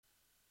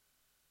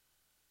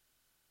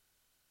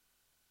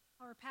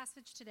Our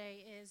passage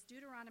today is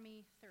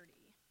Deuteronomy 30.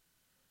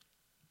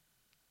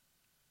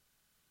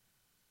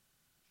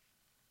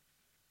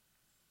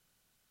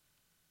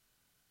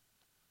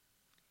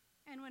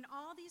 And when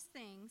all these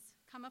things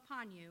come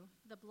upon you,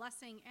 the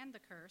blessing and the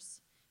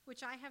curse,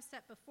 which I have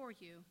set before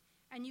you,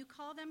 and you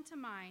call them to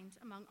mind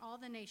among all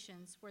the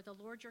nations where the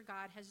Lord your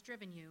God has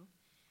driven you,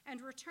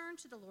 and return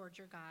to the Lord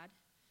your God,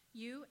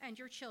 you and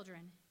your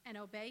children, and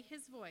obey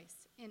his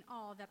voice in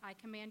all that I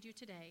command you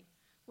today,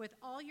 with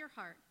all your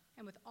heart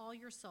and with all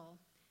your soul,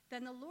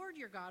 then the Lord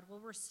your God will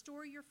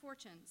restore your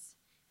fortunes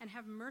and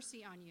have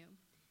mercy on you,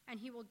 and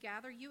he will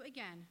gather you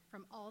again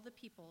from all the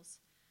peoples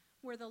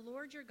where the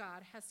Lord your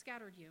God has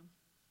scattered you.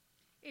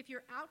 If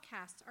your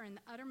outcasts are in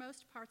the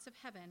uttermost parts of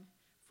heaven,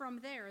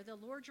 from there the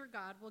Lord your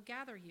God will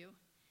gather you,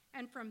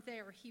 and from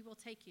there he will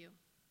take you.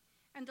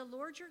 And the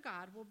Lord your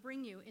God will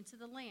bring you into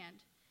the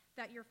land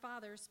that your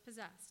fathers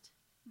possessed,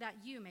 that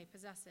you may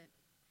possess it.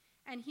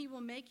 And he will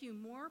make you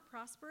more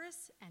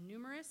prosperous and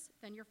numerous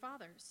than your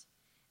fathers.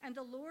 And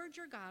the Lord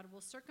your God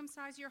will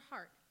circumcise your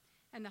heart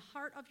and the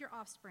heart of your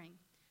offspring,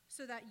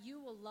 so that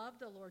you will love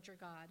the Lord your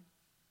God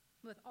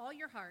with all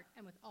your heart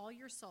and with all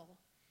your soul,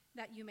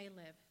 that you may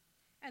live.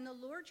 And the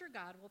Lord your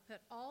God will put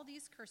all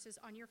these curses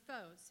on your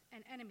foes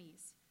and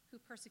enemies who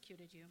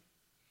persecuted you.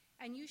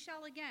 And you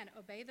shall again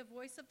obey the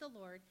voice of the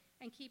Lord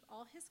and keep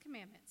all his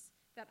commandments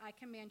that I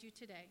command you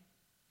today.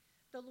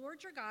 The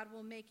Lord your God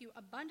will make you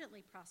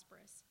abundantly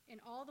prosperous in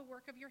all the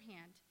work of your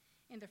hand,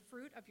 in the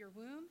fruit of your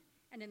womb,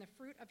 and in the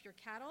fruit of your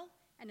cattle,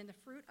 and in the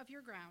fruit of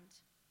your ground.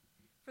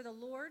 For the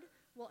Lord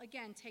will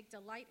again take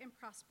delight in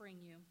prospering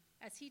you,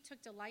 as he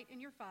took delight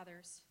in your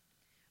fathers.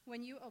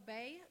 When you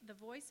obey the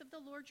voice of the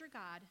Lord your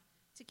God,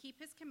 to keep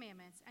his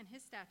commandments and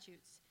his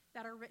statutes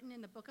that are written in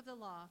the book of the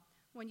law,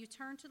 when you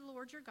turn to the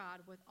Lord your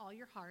God with all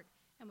your heart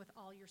and with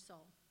all your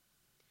soul.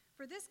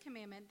 For this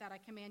commandment that I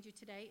command you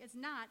today is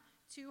not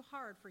too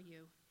hard for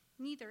you,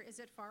 neither is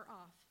it far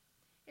off.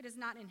 It is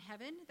not in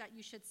heaven that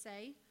you should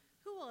say,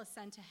 who will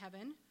ascend to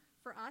heaven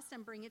for us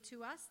and bring it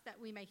to us, that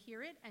we may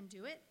hear it and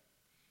do it?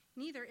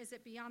 Neither is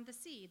it beyond the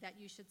sea that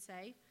you should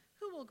say,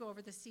 who will go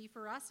over the sea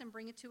for us and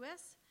bring it to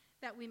us,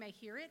 that we may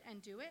hear it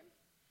and do it?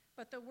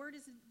 But the word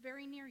is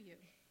very near you.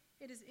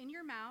 It is in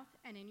your mouth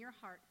and in your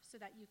heart, so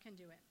that you can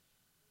do it.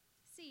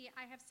 See,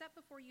 I have set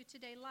before you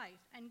today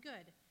life and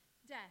good,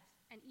 death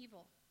and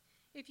evil.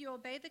 If you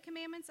obey the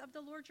commandments of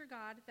the Lord your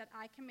God that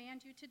I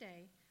command you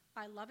today,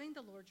 by loving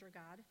the Lord your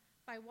God,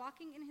 by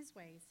walking in his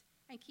ways,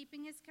 and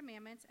keeping his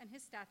commandments and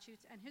his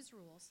statutes and his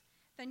rules,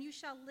 then you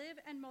shall live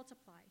and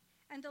multiply,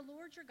 and the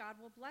Lord your God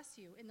will bless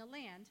you in the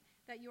land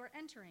that you are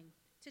entering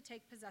to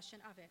take possession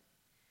of it.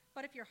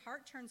 But if your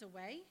heart turns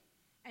away,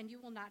 and you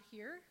will not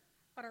hear,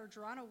 but are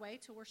drawn away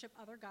to worship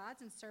other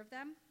gods and serve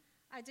them,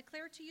 I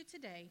declare to you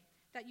today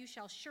that you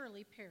shall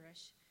surely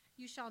perish.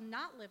 You shall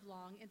not live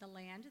long in the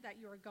land that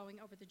you are going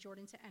over the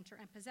Jordan to enter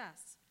and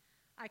possess.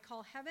 I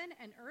call heaven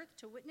and earth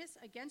to witness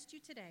against you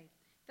today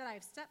that I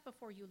have set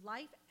before you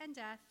life and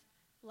death,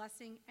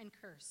 blessing and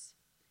curse.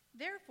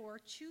 Therefore,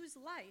 choose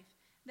life,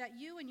 that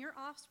you and your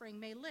offspring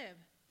may live,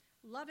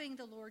 loving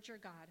the Lord your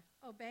God,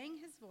 obeying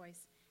his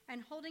voice,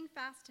 and holding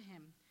fast to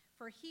him,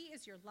 for he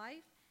is your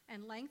life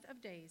and length of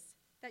days,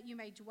 that you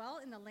may dwell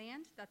in the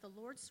land that the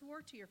Lord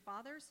swore to your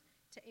fathers,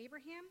 to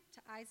Abraham,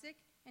 to Isaac,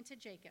 and to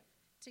Jacob,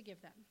 to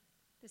give them.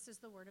 This is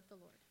the word of the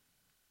Lord.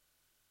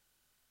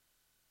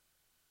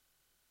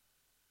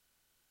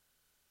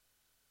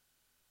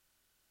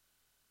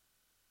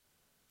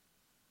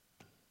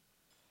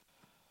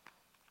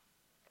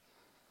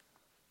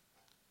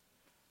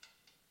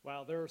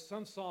 Wow, there are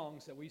some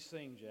songs that we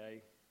sing,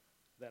 Jay,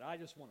 that I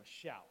just want to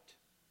shout.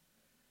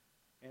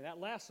 And that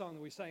last song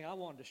that we sang, I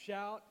wanted to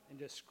shout and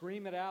just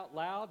scream it out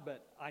loud,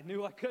 but I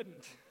knew I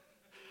couldn't.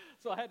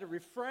 So I had to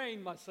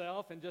refrain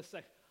myself and just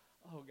say,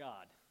 oh,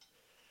 God.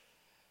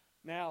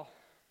 Now,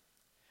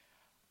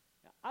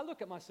 I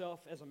look at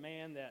myself as a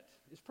man that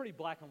is a pretty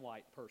black and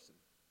white person.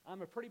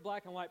 I'm a pretty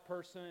black and white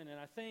person, and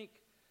I think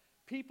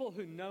people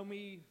who know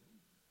me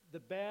the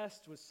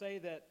best would say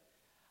that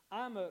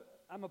I'm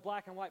a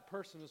black and white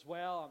person as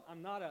well.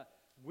 I'm not a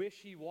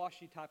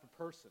wishy-washy type of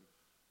person.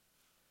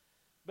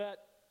 But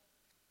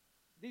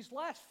these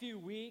last few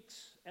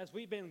weeks, as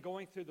we've been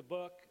going through the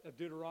book of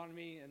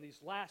Deuteronomy and these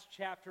last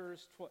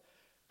chapters,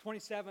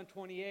 27,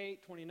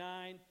 28,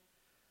 29,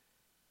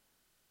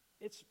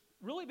 it's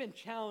really been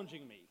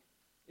challenging me.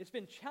 It's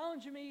been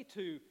challenging me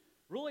to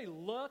really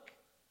look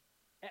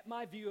at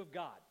my view of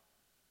God.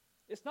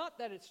 It's not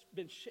that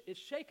it's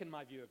shaken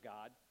my view of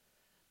God,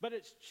 but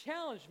it's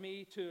challenged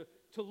me to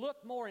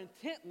look more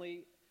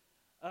intently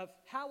of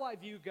how I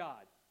view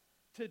God,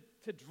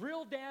 to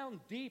drill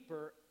down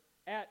deeper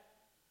at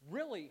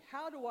really,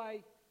 how do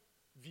I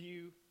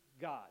view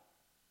God?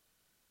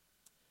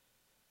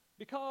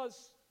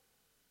 Because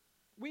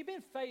we've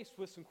been faced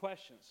with some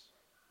questions.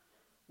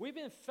 We've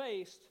been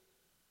faced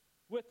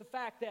with the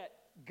fact that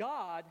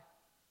God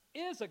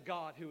is a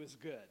God who is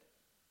good.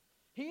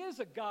 He is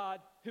a God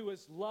who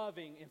is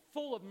loving and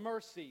full of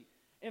mercy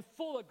and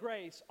full of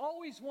grace,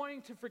 always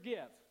wanting to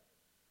forgive.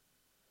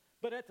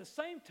 But at the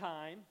same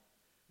time,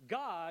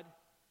 God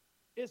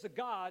is a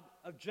God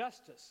of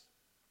justice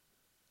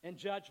and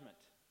judgment.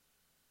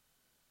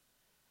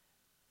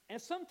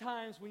 And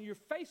sometimes when you're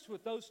faced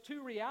with those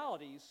two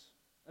realities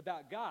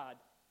about God,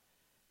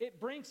 it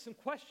brings some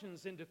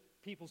questions into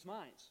people's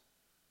minds.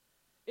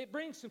 It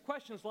brings some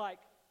questions like,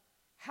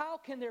 how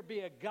can there be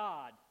a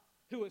God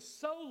who is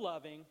so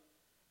loving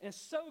and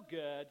so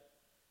good?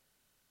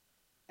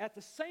 At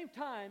the same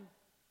time,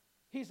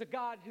 he's a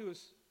God who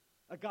is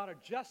a God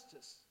of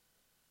justice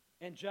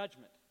and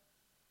judgment.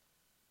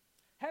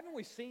 Haven't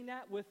we seen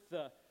that with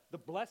the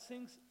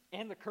blessings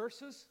and the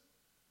curses?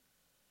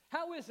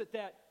 How is it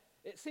that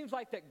it seems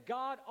like that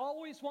God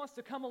always wants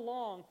to come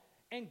along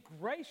and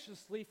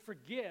graciously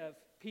forgive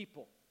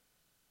people?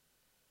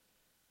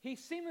 He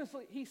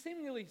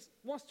seemingly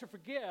wants to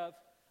forgive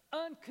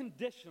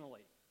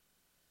unconditionally.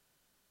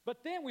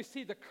 But then we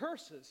see the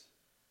curses.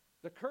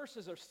 The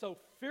curses are so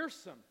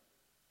fearsome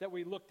that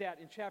we looked at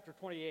in chapter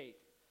 28.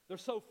 They're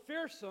so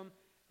fearsome,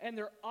 and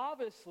they're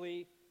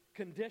obviously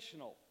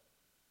conditional.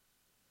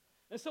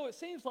 And so it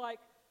seems like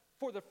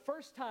for the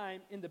first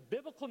time in the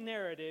biblical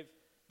narrative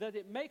that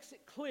it makes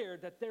it clear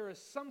that there is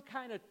some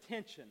kind of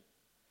tension.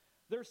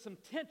 There's some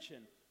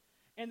tension,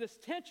 and this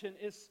tension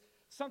is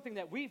something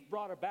that we've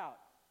brought about.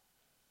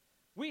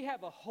 We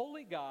have a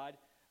holy God,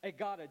 a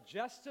God of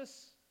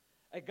justice,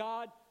 a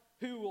God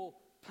who will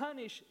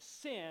punish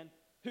sin,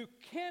 who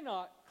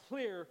cannot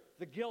clear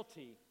the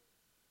guilty.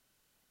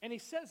 And he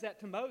says that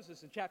to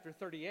Moses in chapter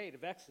 38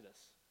 of Exodus.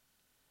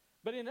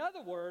 But in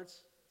other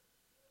words,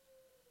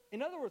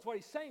 what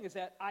he's saying is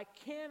that I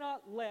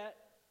cannot let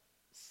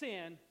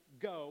sin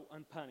go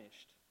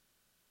unpunished.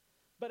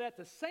 But at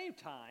the same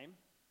time,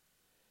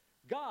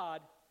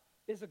 God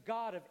is a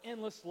God of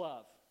endless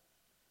love.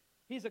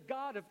 He's a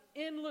God of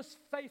endless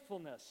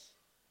faithfulness,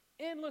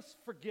 endless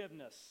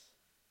forgiveness,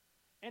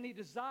 and he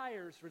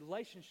desires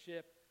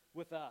relationship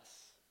with us.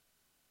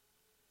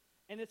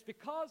 And it's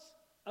because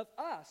of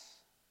us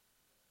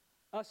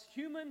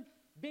human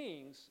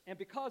beings, and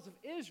because of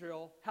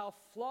Israel, how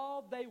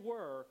flawed they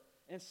were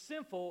and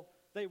sinful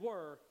they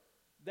were,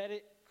 that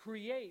it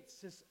creates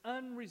this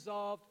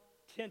unresolved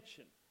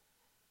tension.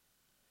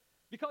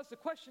 Because the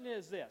question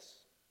is this: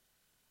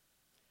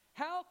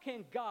 how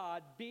can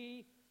God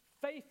be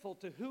faithful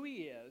to who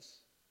he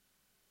is,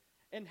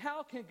 and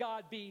how can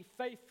God be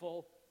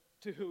faithful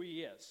to who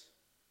he is?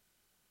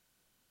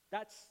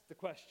 That's the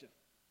question.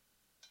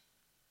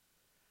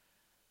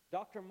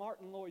 Dr.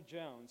 Martin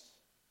Lloyd-Jones,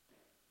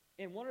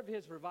 in one of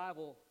his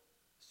revival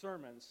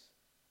sermons,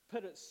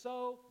 put it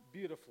so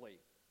beautifully.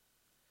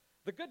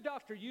 The good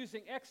doctor,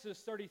 using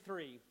Exodus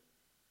 33,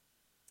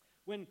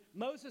 when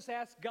Moses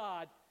asked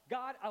God,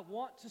 God, I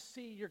want to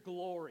see your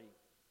glory.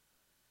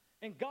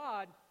 And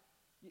God,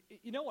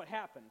 you know what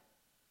happened?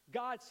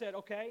 God said,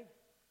 okay,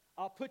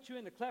 I'll put you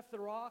in the cleft of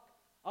the rock.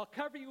 I'll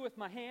cover you with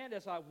my hand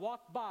as I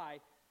walk by,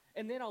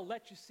 and then I'll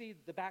let you see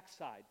the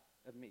backside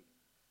of me.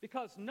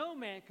 Because no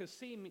man could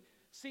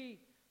see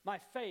my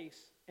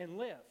face and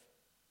live.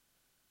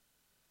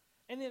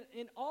 And then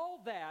in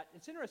all that,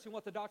 it's interesting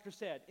what the doctor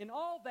said. In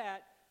all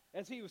that,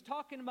 as he was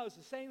talking to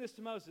Moses, saying this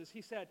to Moses,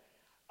 he said,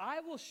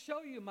 I will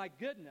show you my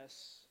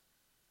goodness.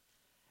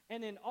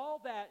 And in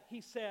all that,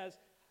 he says,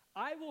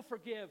 I will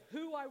forgive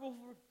who I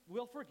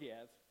will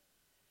forgive,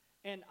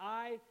 and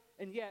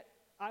yet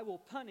I will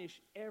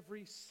punish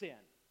every sin.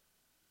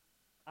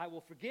 I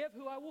will forgive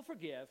who I will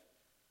forgive,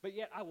 but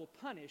yet I will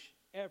punish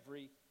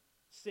every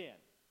sin.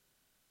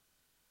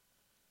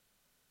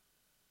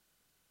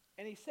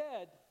 And he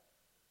said,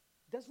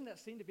 doesn't that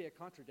seem to be a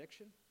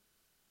contradiction?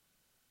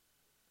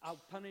 I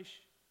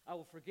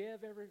will forgive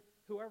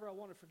whoever I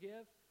want to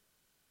forgive,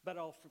 but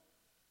I'll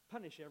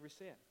punish every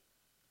sin.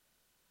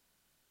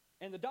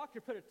 And the doctor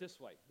put it this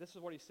way. This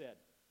is what he said.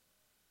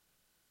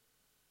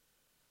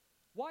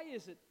 Why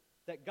is it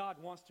that God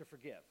wants to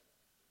forgive?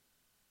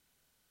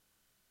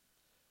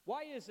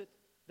 Why is it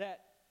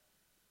that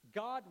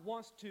God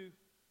wants to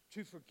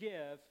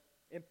forgive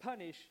and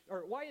punish,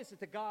 or why is it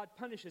that God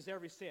punishes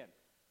every sin?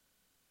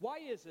 Why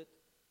is it,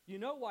 you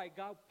know why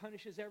God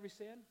punishes every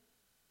sin?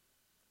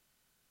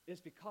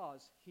 It's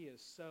because he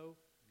is so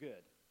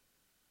good.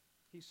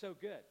 He's so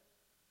good.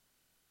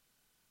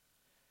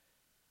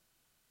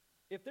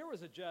 If there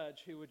was a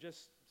judge who would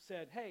just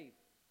said, hey,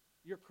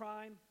 your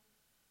crime,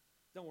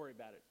 don't worry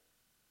about it.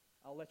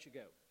 I'll let you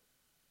go.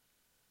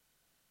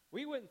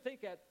 We wouldn't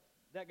think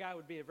that guy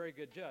would be a very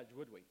good judge,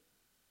 would we?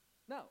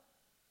 No,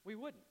 we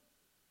wouldn't.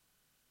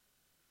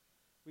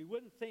 We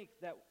wouldn't think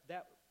that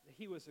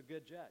he was a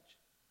good judge.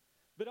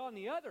 But on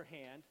the other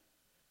hand,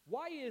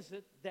 why is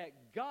it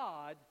that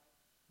God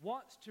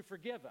wants to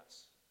forgive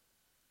us?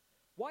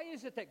 Why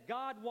is it that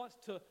God wants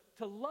to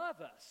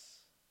love us?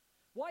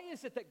 Why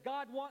is it that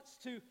God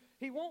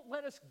he won't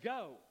let us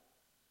go?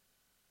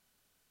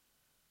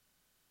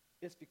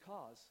 It's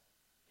because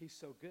he's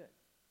so good.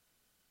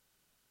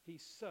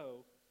 He's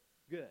so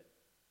good.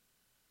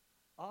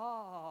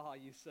 Ah,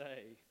 you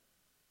say.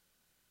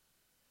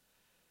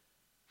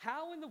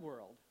 How in the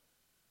world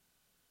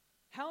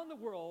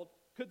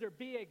could there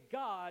be a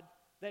God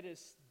that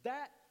is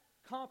that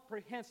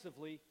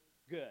comprehensively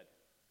good.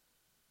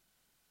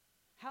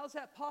 How's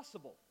that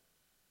possible?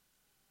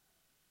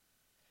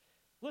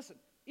 Listen,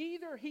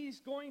 either he's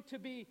going to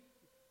be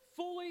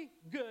fully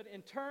good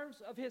in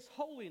terms of his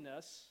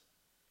holiness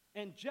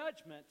and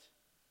judgment,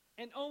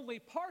 and only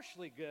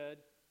partially good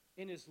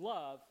in his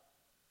love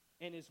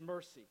and his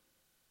mercy,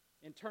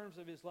 in terms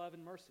of his love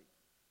and mercy.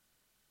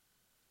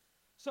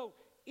 So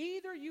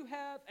either you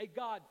have a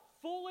God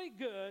fully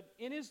good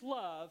in his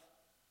love,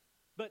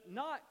 but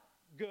not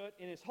good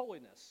in his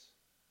holiness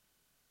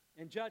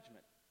and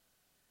judgment,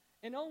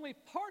 and only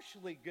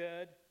partially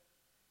good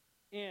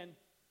in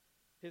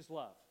his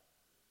love.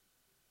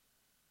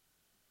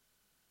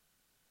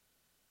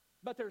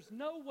 But there is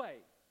no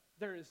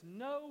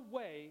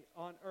way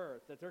on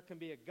earth that there can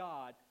be a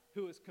God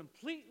who is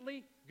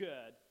completely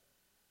good,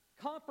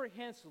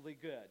 comprehensively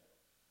good.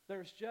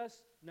 There's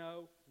just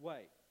no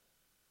way.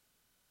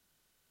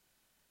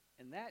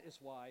 And that is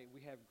why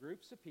we have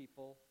groups of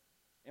people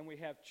and we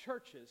have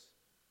churches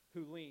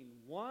who lean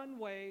one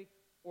way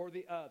or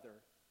the other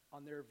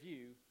on their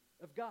view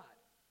of God.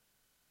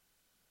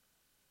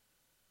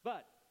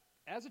 But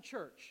as a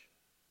church,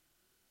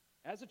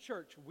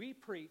 we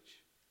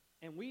preach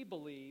and we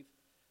believe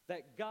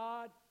that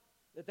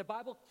that the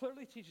Bible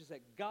clearly teaches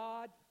that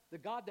God, the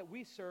God that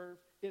we serve,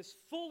 is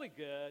fully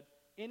good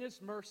in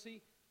his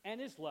mercy and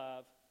his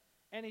love,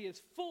 and he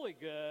is fully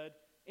good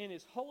in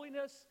his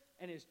holiness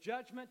and his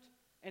judgment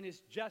and his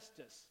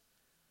justice,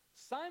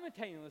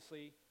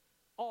 simultaneously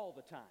all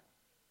the time.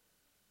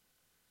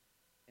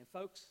 And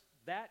folks,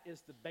 that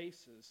is the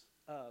basis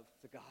of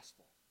the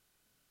gospel.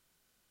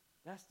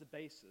 That's the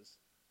basis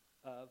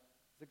of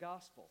the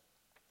gospel.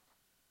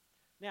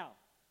 Now,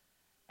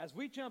 as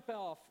we jump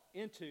off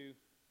into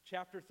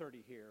chapter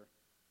 30 here,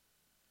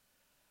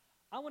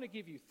 I want to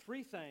give you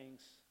three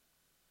things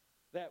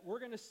that we're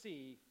going to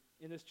see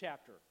in this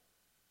chapter.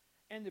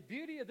 And the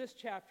beauty of this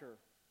chapter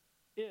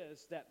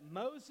is that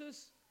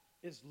Moses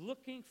is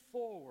looking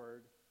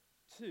forward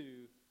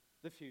to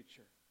the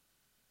future.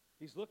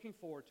 He's looking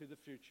forward to the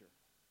future.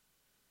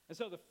 And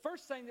so the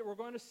first thing that we're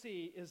going to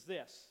see is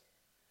this.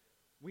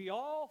 We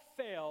all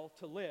fail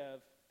to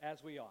live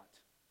as we ought.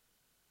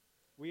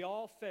 We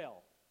all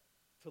fail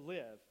to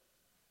live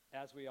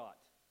as we ought.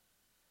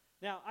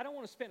 Now, I don't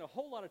want to spend a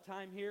whole lot of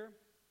time here,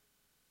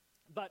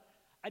 but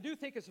I do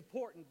think it's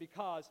important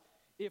because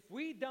if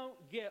we don't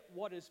get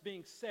what is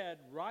being said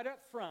right up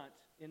front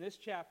in this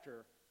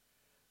chapter,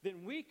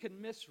 then we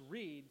can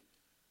misread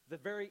the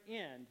very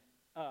end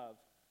of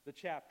the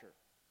chapter.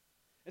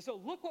 And so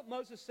look what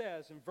Moses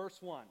says in verse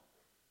 1.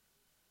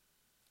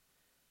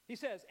 He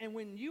says, and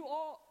when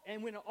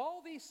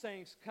all these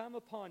things come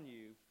upon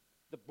you,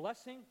 the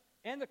blessing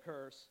and the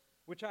curse,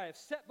 which I have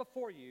set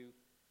before you,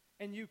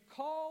 and you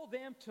call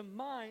them to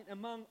mind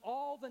among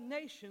all the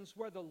nations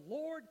where the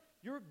Lord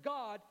your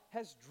God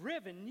has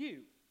driven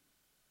you.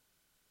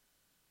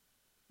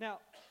 Now,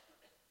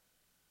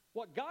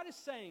 what God is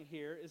saying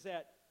here is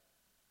that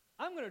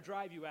I'm going to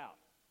drive you out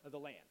of the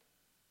land.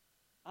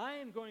 I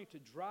am going to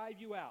drive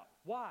you out.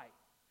 Why?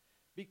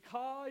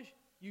 Because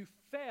you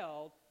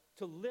failed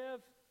to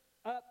live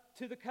up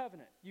to the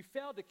covenant. You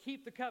failed to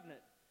keep the covenant.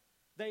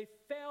 They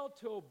failed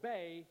to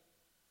obey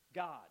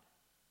God.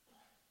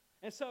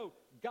 And so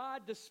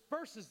God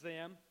disperses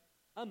them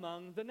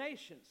among the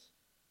nations.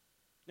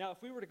 Now,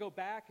 if we were to go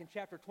back in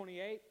chapter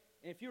 28,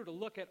 and if you were to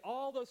look at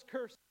all those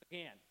curses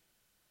again,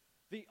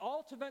 the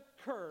ultimate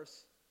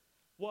curse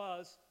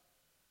was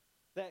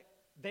that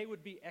they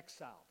would be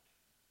exiled.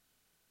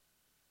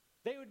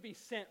 They would be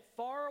sent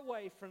far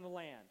away from the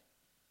land.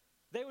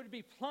 They would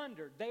be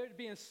plundered. They would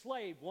be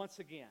enslaved once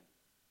again.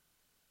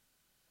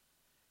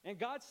 And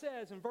God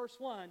says in verse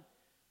 1,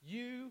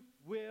 you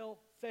will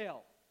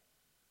fail.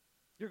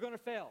 You're going to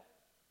fail.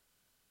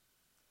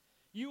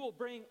 You will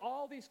bring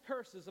all these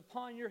curses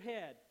upon your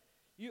head.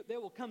 They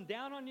will come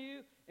down on you,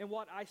 and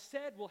what I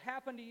said will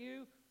happen to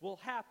you will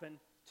happen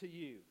to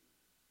you.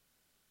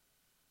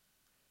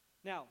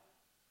 Now,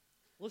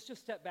 let's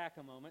just step back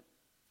a moment.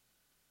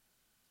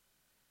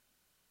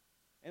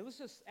 And let's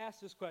just ask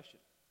this question.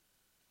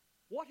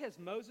 What has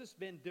Moses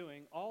been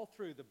doing all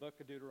through the book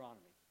of Deuteronomy?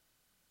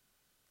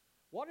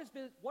 What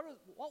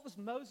was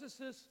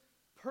Moses'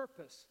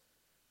 purpose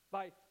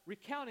by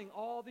recounting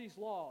all these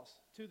laws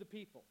to the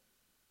people?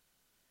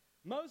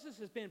 Moses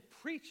has been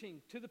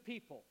preaching to the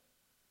people.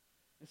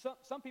 And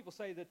some people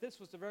say that this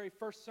was the very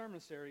first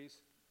sermon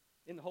series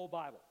in the whole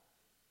Bible.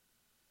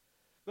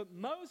 But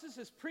Moses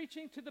is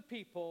preaching to the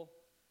people,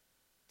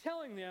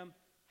 telling them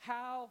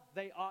how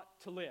they ought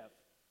to live.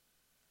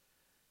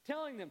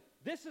 Telling them,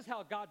 this is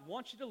how God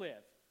wants you to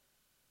live.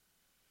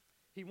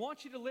 He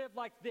wants you to live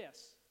like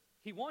this.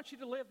 He wants you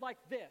to live like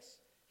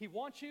this. He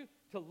wants you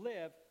to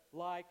live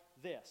like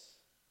this.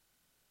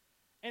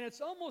 And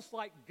it's almost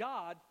like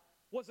God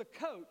was a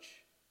coach,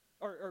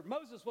 or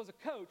Moses was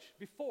a coach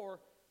before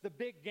the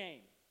big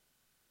game.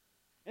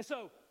 And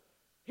so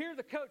here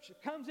the coach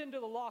comes into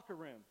the locker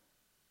room,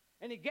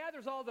 and he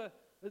gathers all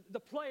the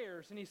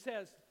players, and he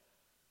says,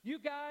 you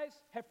guys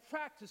have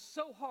practiced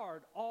so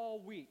hard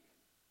all week.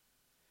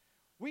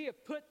 We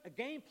have put a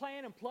game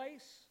plan in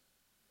place,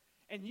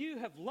 and you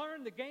have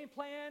learned the game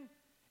plan,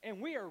 and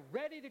we are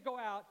ready to go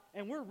out,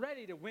 and we're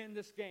ready to win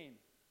this game.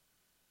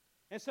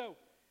 And so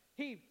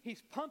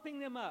he's pumping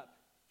them up.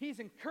 He's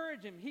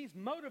encouraging them. He's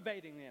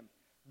motivating them,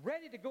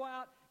 ready to go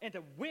out and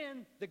to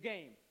win the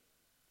game.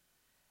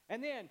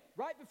 And then,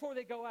 right before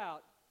they go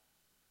out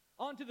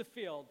onto the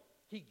field,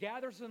 he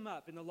gathers them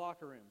up in the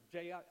locker room.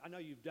 Jay, I know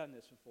you've done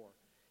this before.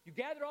 You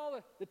gather all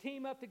the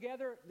team up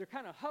together. They're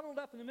kind of huddled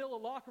up in the middle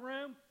of the locker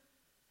room.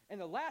 And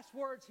the last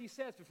words he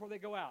says before they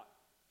go out,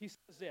 he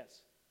says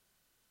this: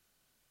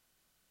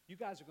 you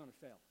guys are going to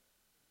fail.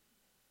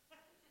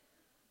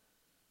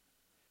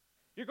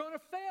 You're going to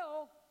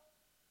fail.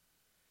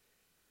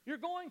 You're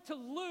going to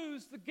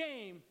lose the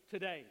game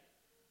today.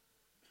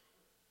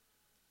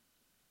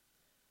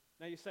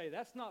 Now you say,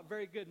 that's not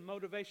very good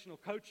motivational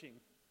coaching.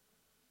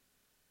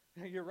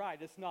 You're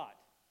right, it's not.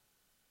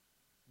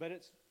 But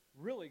it's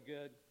really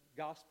good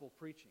gospel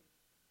preaching.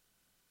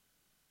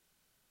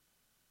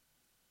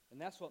 And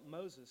that's what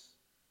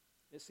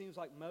it seems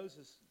like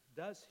Moses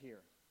does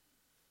here.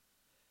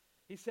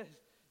 He says,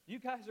 you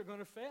guys are going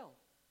to fail.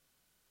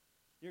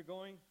 You're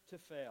going to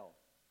fail.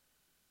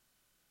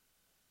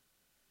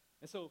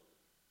 And so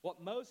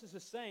what Moses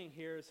is saying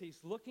here is he's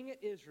looking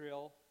at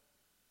Israel,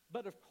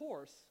 but of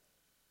course,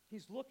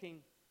 he's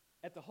looking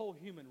at the whole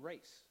human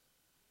race.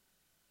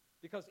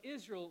 Because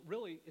Israel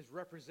really is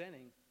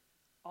representing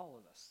all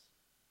of us.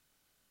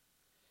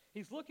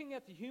 He's looking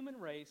at the human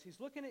race, he's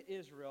looking at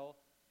Israel,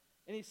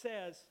 and he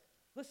says,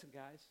 listen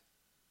guys,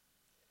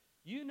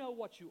 you know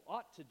what you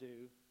ought to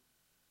do,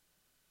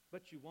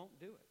 but you won't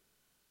do it.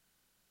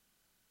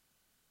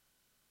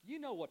 You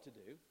know what to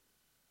do,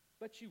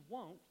 but you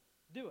won't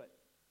do it.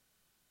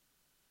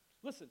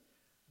 Listen,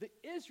 the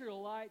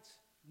Israelites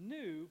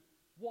knew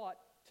what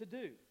to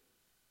do.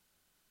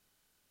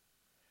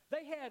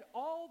 They had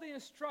all the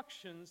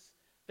instructions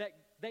that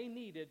they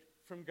needed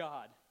from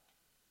God.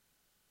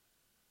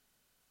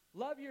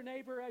 Love your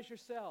neighbor as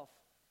yourself.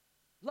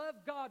 Love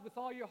God with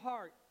all your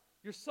heart,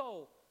 your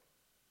soul,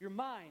 your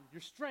mind,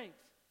 your strength.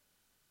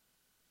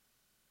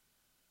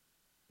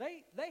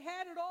 They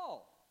had it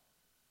all.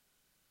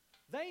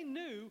 They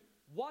knew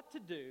what to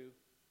do,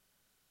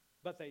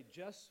 but they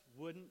just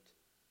wouldn't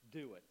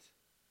do it.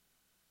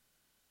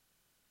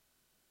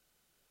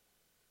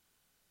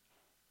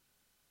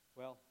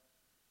 Well,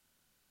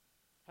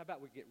 how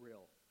about we get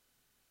real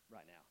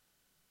right now?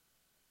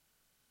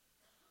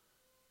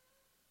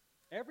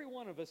 Every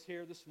one of us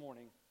here this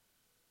morning,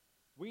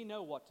 we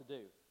know what to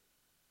do.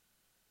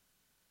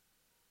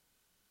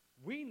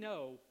 We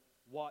know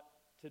what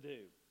to do.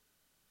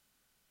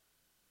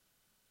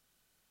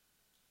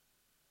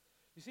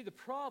 You see, the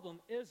problem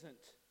isn't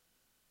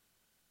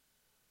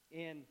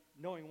in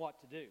knowing what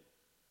to do.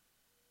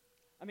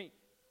 I mean,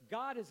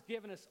 God has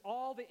given us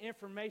all the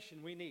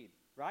information we need,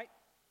 right?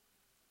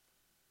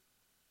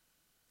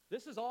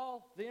 This is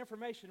all the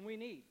information we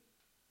need.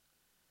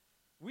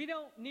 We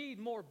don't need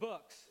more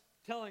books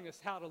telling us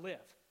how to live.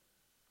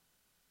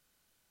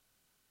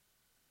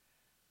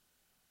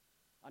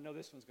 I know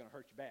this one's going to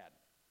hurt you bad.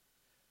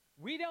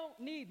 We don't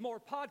need more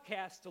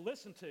podcasts to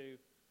listen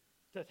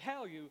to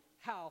tell you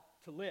how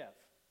to live.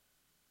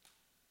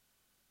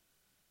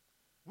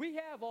 We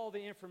have all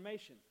the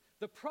information.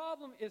 The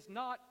problem is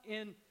not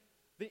in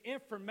the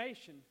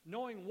information,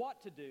 knowing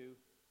what to do.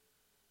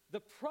 The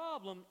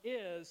problem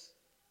is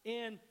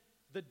in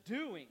the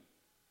doing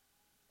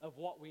of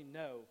what we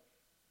know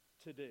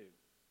to do.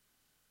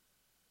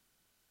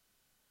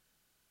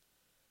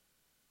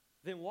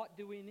 Then what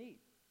do we need?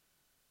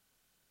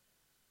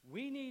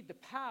 We need the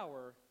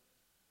power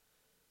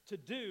to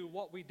do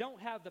what we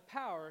don't have the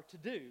power to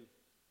do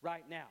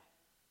right now.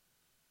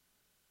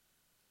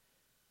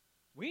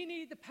 We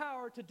need the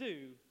power to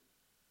do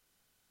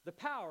the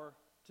power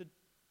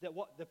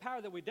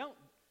that we don't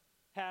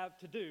have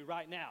to do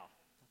right now.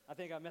 I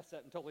think I messed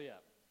that totally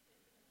up.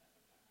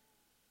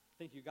 I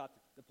think you got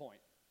the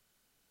point.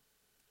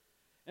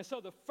 And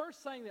so the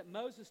first thing that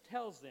Moses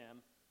tells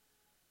them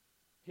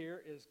here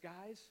is,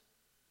 guys,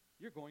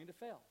 you're going to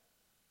fail.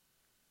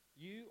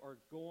 You are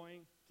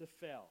going to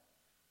fail.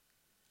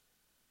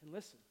 And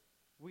listen,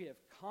 we have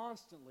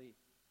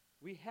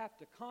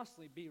to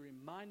constantly be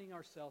reminding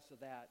ourselves of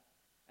that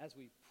as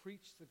we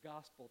preach the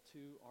gospel to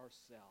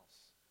ourselves.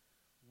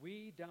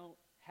 We don't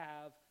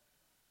have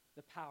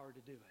the power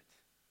to do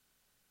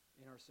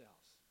it in ourselves.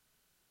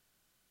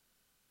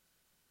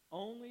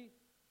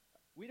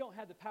 We don't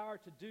have the power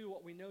to do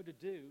what we know to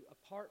do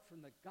apart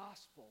from the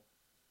gospel.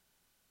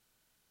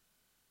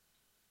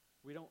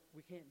 We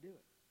can't do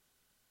it.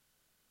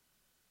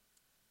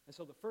 And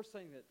so the first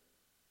thing that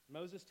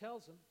Moses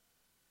tells them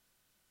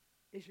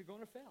is you're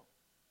going to fail.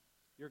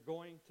 You're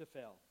going to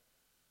fail.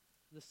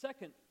 The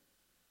second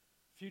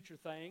future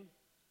thing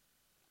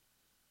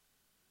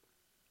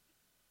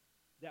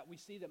that we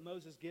see that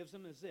Moses gives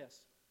them is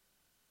this: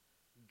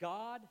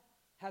 God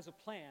has a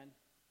plan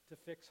to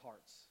fix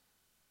hearts.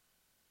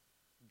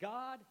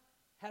 God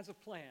has a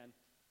plan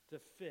to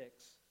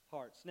fix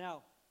hearts.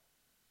 Now,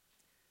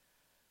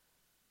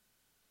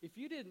 if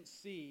you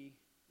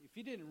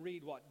didn't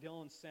read what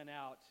Dylan sent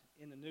out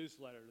in the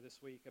newsletter this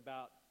week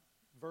about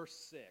verse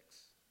 6,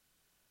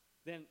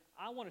 then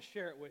I want to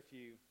share it with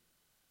you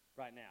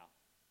right now.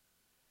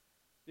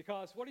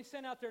 Because what he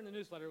sent out there in the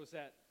newsletter was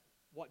that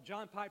what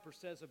John Piper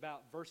says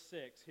about verse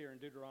 6 here in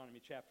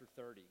Deuteronomy chapter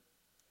 30.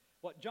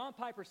 What John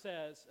Piper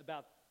says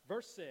about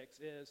verse 6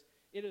 is,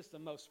 it is the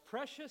most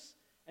precious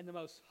and the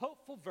most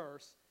hopeful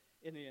verse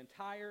in the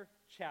entire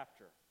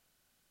chapter.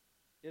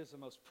 It is the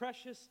most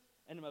precious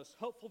and the most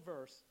hopeful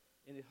verse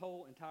in the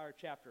whole entire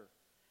chapter.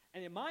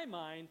 And in my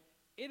mind,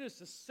 it is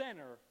the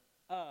center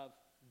of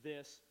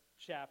this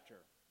chapter.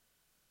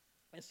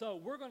 And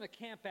so we're going to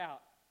camp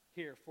out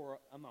here for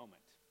a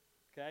moment,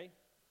 okay?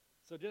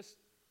 So just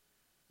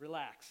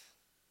relax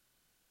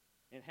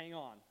and hang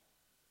on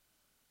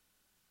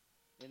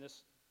in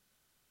this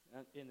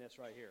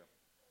right here.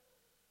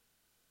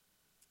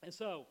 And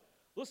so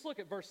let's look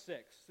at verse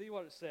 6, see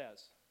what it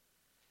says.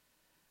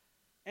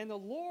 And the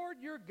Lord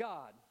your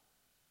God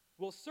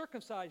will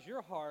circumcise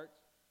your heart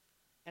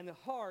and the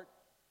heart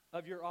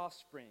of your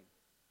offspring,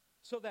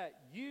 so that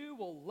you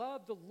will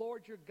love the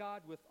Lord your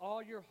God with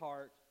all your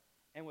heart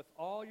and with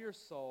all your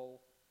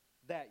soul,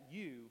 that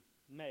you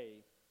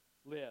may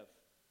live.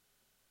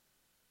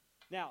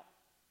 Now,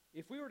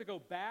 if we were to go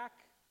back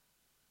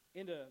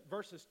into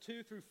verses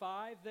 2 through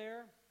 5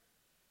 there,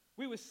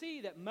 we would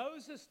see that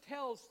Moses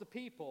tells the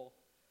people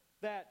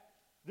that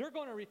they're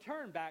going to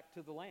return back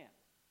to the land.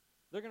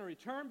 They're going to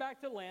return back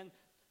to the land,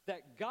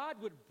 that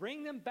God would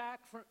bring them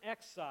back from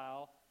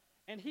exile,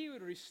 and he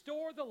would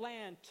restore the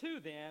land to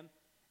them,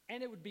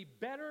 and it would be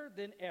better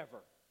than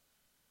ever.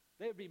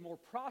 They would be more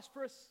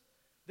prosperous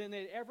than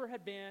they ever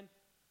had been,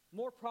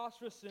 more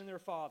prosperous than their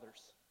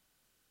fathers.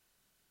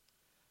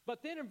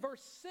 But then in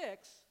verse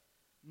 6,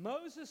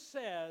 Moses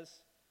says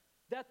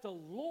that the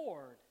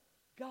Lord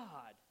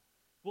God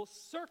will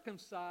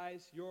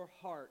circumcise your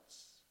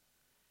hearts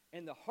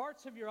and the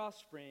hearts of your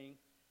offspring,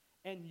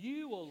 and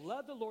you will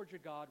love the Lord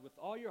your God with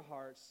all your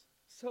hearts,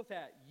 so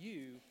that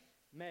you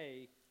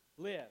may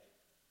live.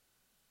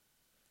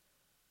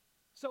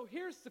 So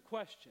here's the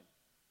question.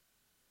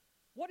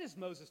 What is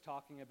Moses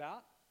talking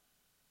about?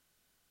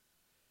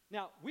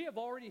 Now, we have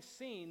already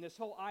seen this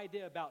whole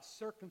idea about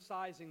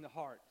circumcising the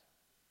heart.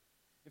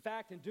 In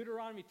fact, in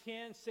Deuteronomy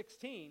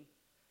 10:16,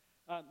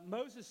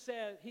 Moses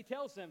said, he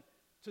tells them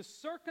to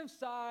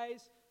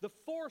circumcise the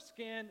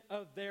foreskin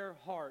of their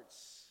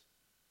hearts.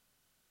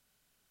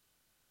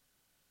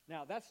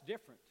 Now, that's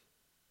different.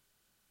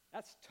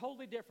 That's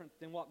totally different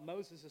than what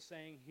Moses is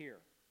saying here.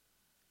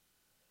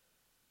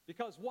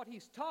 Because what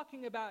he's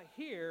talking about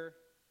here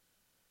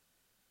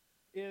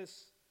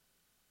is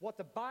what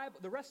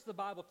the rest of the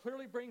Bible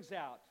clearly brings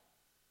out.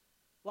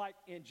 Like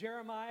in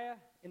Jeremiah,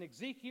 in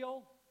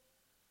Ezekiel,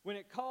 when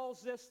it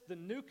calls this the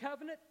new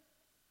covenant,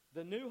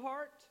 the new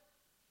heart.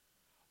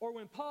 Or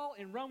when Paul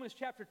in Romans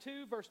chapter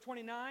 2, verse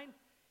 29,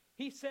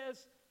 he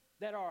says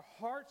that our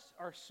hearts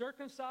are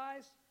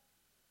circumcised.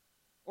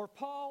 Or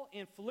Paul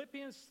in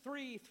Philippians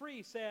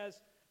 3:3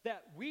 says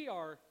that we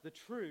are the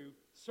true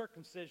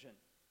circumcision.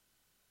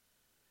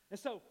 And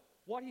so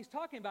what he's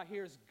talking about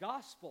here is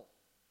gospel.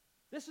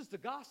 This is the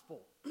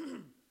gospel.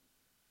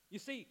 You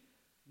see,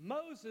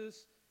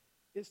 Moses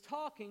is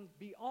talking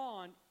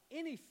beyond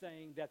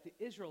anything that the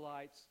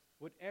Israelites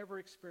would ever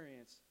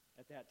experience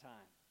at that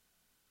time.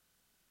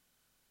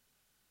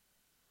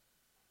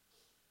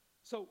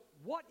 So,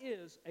 what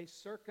is a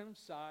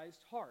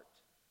circumcised heart?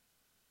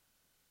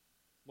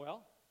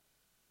 Well,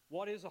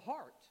 what is a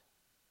heart?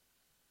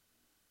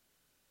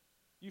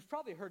 You've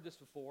probably heard this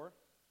before.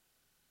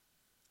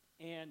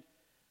 And,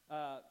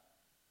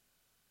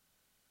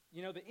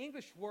 the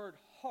English word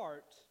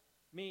heart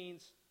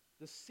means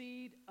the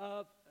seed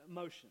of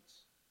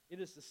emotions. It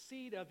is the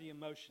seed of the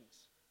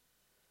emotions.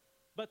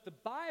 But the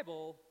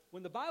Bible,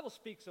 when the Bible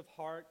speaks of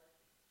heart,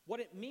 what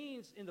it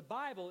means in the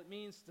Bible, it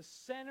means the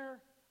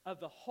center of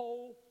the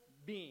whole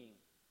being.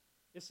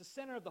 It's the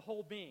center of the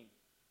whole being.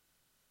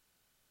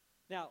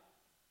 Now,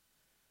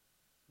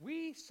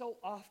 we so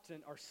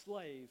often are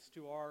slaves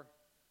to our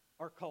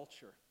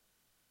culture.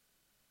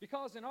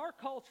 Because in our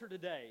culture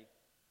today,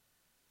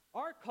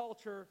 our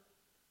culture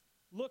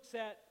looks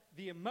at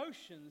the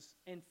emotions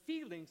and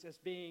feelings as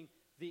being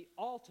the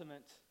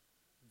ultimate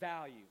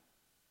value.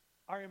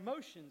 Our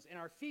emotions and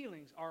our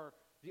feelings are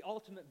the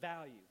ultimate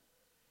value.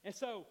 And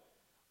so,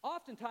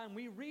 oftentimes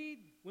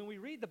when we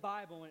read the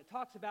Bible and it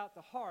talks about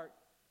the heart,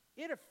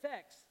 it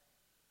affects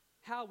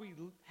how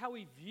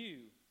we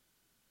view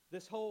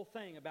this whole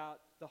thing about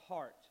the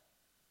heart.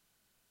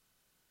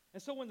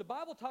 And so when the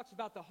Bible talks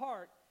about the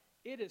heart,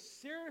 it is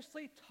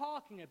seriously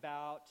talking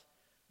about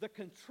the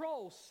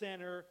control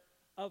center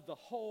of the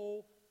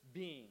whole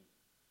being.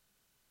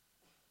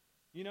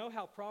 You know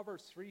how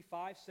Proverbs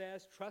 3:5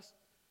 says, trust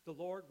the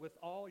Lord with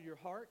all your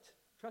heart?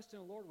 Trust in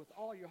the Lord with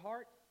all your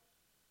heart.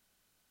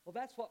 Well,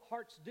 that's what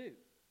hearts do.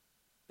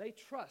 They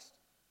trust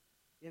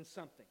in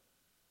something.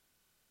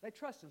 They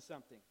trust in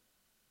something.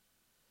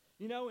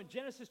 You know, in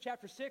Genesis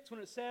chapter 6,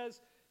 when it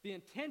says, the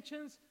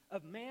intentions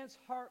of man's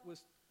heart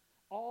was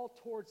all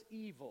towards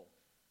evil,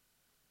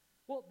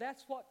 Well,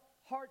 that's what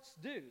hearts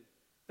do.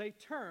 They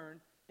turn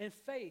and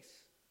face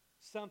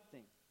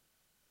something.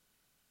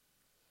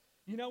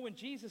 You know, when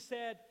Jesus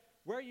said,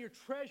 where your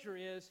treasure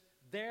is,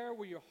 there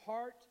will your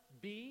heart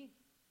be.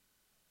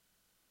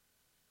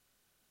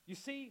 You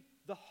see,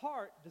 the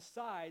heart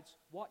decides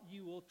what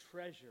you will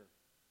treasure.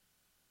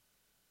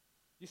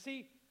 You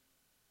see,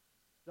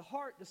 the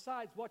heart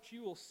decides what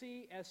you will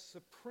see as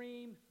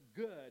supreme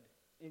good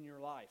in your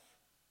life.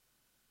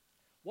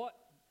 What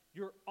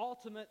your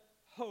ultimate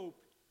hope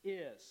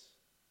is.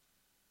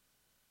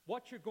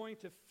 What you're going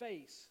to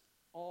face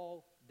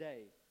all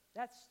day.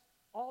 That's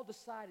all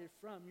decided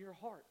from your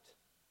heart.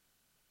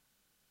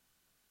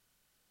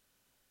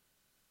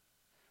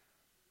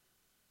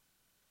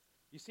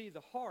 You see, the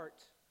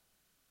heart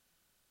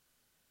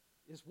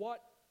is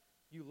what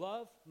you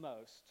love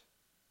most.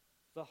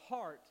 The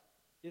heart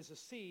is the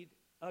seed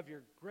of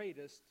your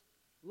greatest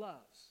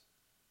loves.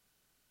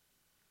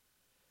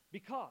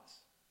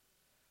 Because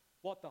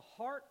what the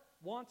heart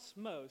wants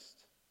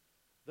most,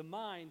 the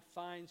mind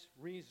finds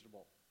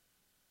reasonable.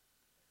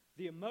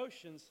 The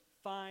emotions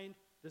find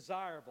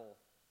desirable.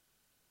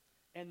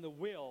 And the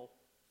will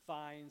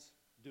finds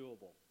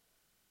doable.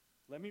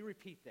 Let me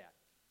repeat that.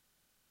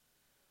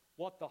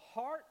 What the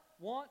heart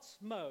wants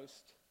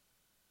most,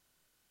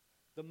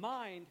 the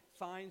mind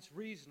finds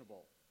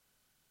reasonable.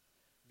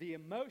 The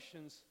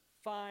emotions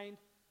find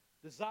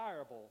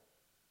desirable.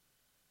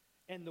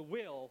 And the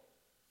will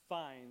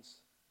finds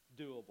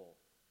doable.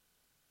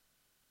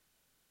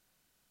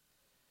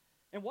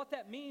 And what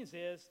that means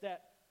is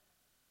that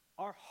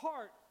our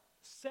heart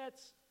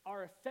sets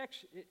our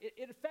affection,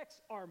 it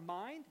affects our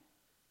mind,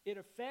 it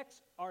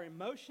affects our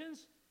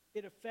emotions,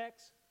 it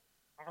affects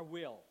our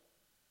will.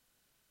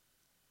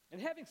 And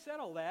having said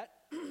all that,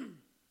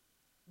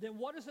 then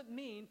what does it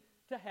mean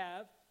to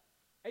have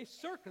a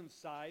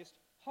circumcised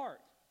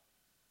heart?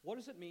 What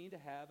does it mean to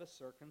have a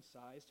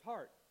circumcised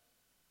heart?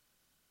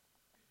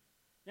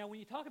 Now, when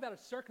you talk about a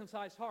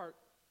circumcised heart,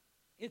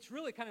 it's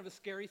really kind of a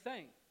scary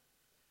thing.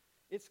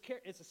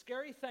 It's a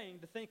scary thing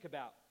to think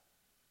about.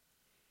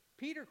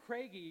 Peter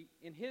Craigie,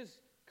 in his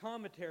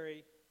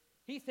commentary,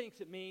 he thinks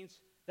it means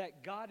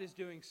that God is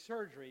doing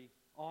surgery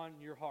on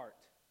your heart.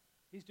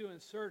 He's doing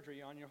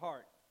surgery on your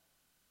heart.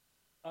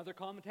 Other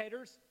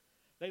commentators,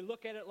 they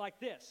look at it like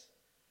this.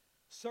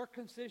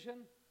 Circumcision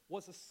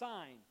was a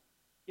sign.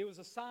 It was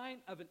a sign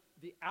of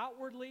the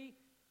outwardly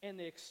and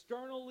the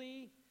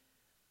externally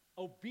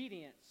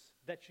obedience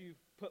that you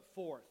put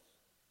forth.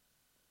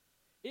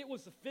 It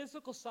was a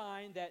physical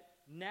sign that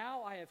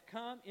now I have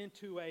come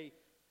into a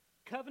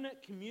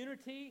covenant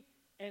community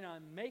and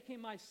I'm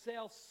making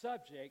myself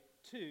subject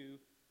to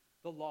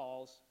the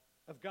laws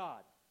of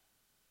God.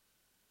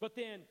 But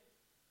then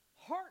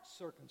heart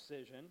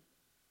circumcision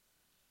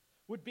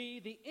would be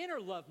the inner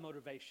love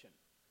motivation.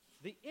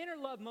 The inner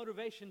love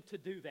motivation to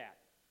do that.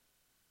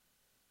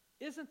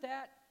 Isn't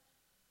that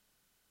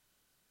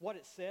what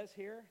it says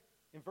here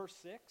in verse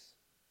 6?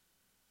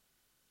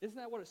 Isn't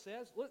that what it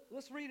says?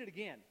 Let's read it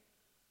again.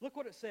 Look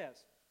what it says.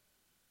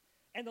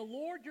 And the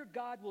Lord your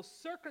God will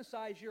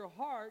circumcise your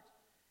heart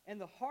and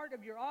the heart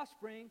of your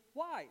offspring.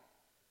 Why?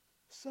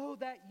 So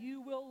that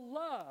you will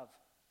love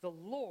the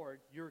Lord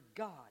your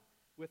God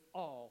with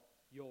all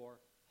your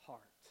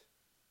heart.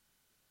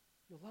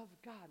 You'll love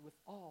God with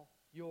all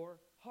your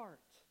heart.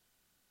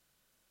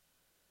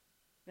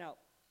 Now,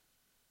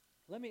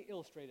 let me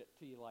illustrate it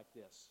to you like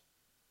this.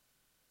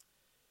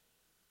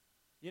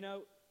 You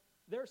know,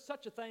 there's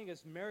such a thing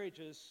as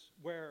marriages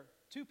where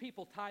two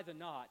people tie the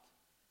knot.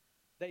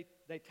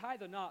 They tie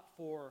the knot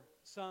for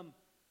some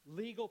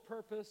legal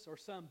purpose or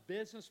some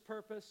business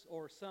purpose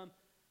or some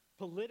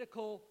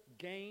political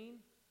gain.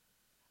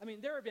 I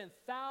mean, there have been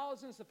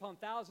thousands upon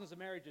thousands of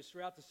marriages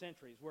throughout the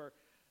centuries where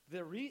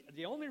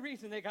the only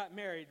reason they got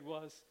married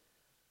was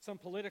some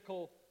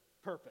political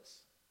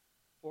purpose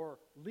or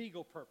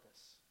legal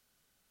purpose.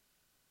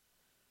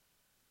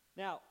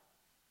 Now,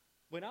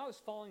 when I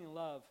was falling in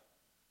love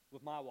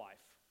with my wife,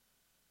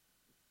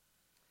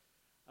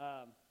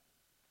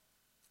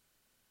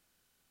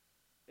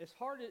 as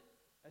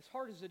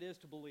hard as it is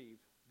to believe,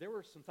 there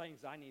were some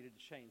things I needed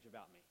to change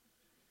about me.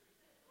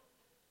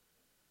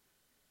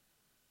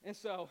 And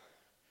so,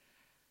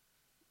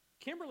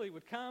 Kimberly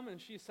would come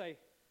and she'd say,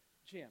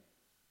 Jim,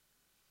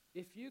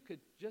 if you could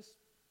just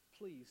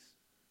please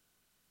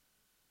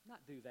not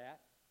do that,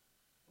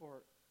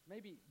 or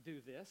maybe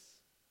do this.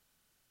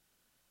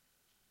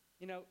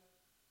 You know,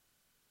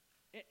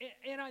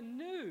 and I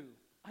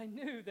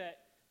knew that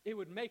it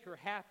would make her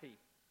happy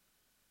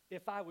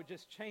if I would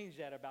just change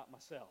that about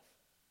myself.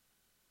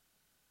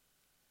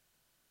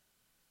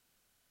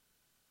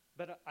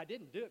 But I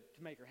didn't do it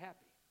to make her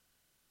happy.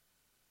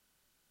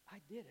 I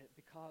did it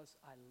because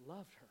I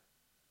loved her.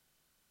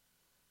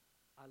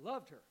 I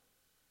loved her.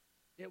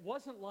 It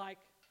wasn't like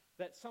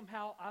that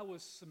somehow I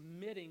was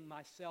submitting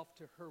myself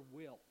to her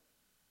will.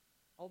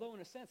 Although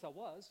in a sense I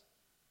was.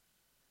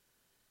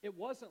 It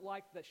wasn't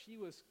like that she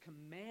was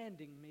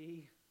commanding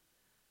me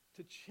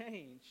to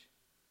change.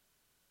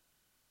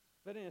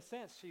 But in a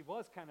sense, she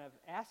was kind of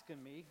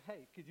asking me,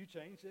 hey, could you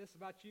change this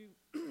about you?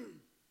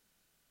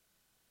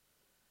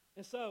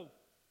 And so,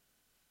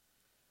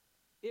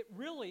 it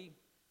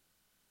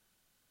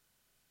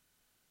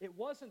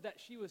wasn't that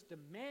she was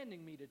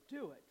demanding me to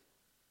do it,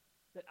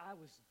 that I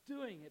was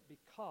doing it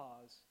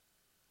because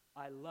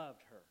I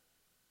loved her.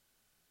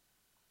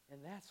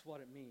 And that's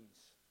what it means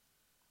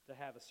to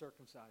have a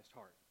circumcised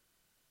heart.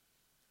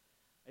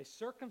 A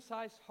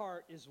circumcised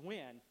heart is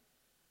when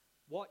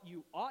what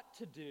you ought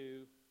to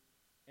do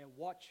and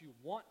what you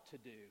want to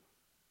do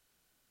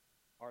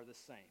are the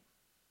same.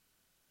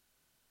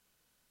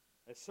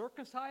 A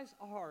circumcised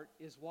heart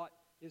is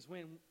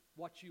when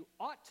what you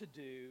ought to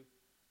do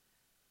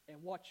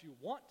and what you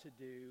want to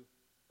do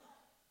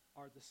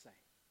are the same.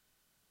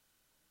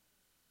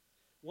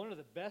 One of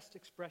the best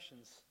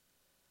expressions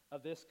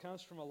of this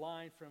comes from a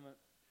line from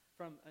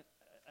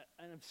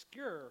an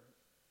obscure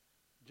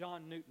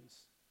John Newton's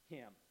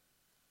hymn.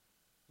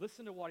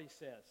 Listen to what he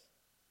says.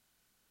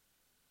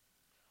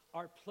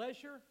 Our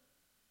pleasure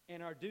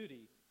and our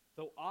duty,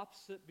 though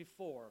opposite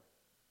before,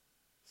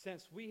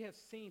 since we have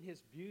seen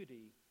his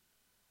beauty,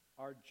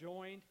 are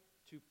joined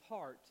to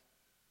part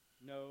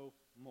no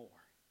more.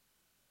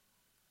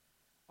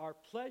 Our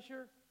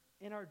pleasure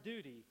and our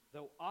duty,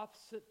 though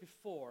opposite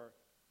before,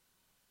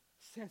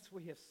 since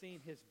we have seen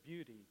his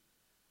beauty,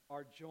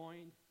 are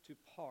joined to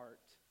part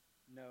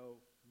no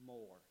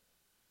more.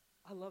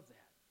 I love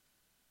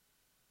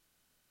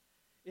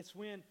that. It's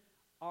when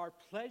our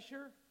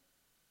pleasure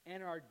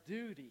and our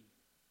duty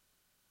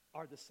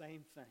are the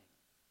same thing.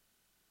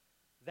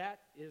 That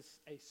is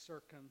a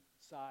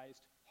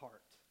circumcised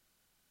heart.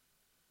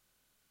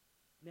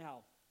 Now,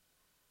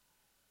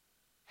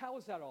 how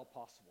is that all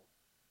possible?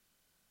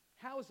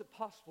 How is it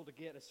possible to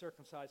get a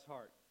circumcised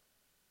heart?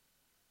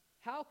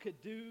 How could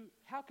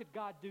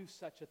God do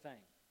such a thing?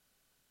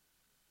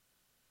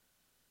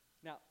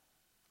 Now,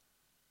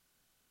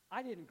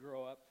 I didn't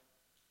grow up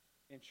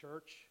in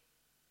church,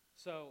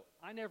 so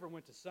I never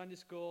went to Sunday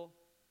school.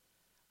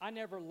 I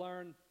never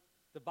learned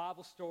the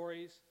Bible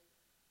stories,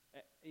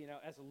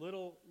 as a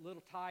little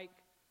tyke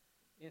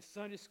in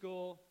Sunday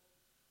school.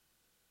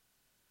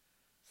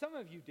 Some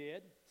of you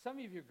did. Some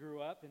of you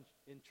grew up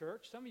in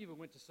church. Some of you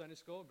went to Sunday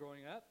school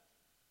growing up.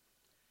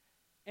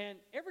 And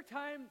every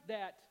time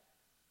that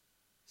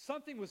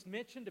something was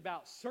mentioned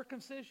about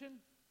circumcision,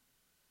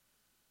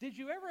 did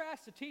you ever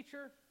ask the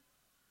teacher,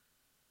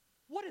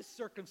 what is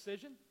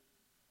circumcision?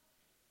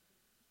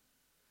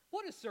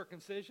 What is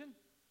circumcision?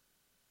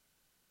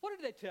 What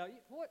did they tell you?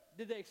 What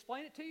did they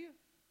explain it to you?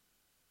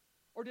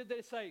 Or did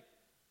they say,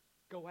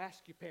 go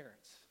ask your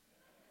parents?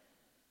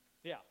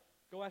 Yeah,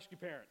 go ask your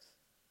parents.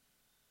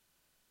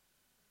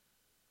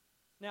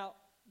 Now,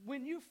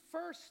 when you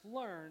first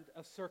learned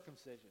of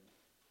circumcision,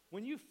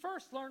 when you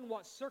first learned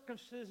what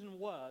circumcision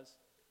was,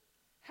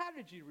 how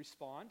did you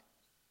respond?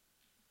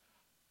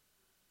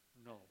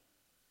 No.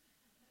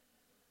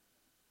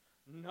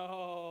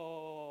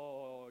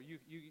 No,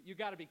 you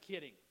got to be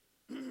kidding.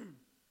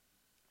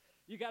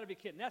 You got to be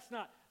kidding.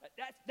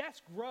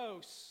 That's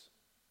gross.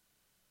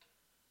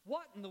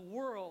 What in the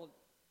world?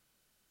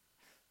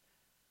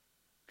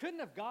 Couldn't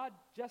have God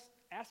just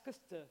asked us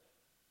to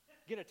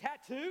get a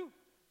tattoo?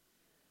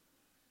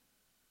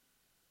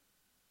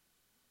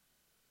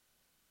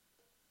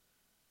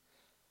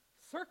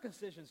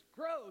 Circumcision's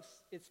gross.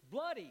 It's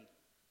bloody.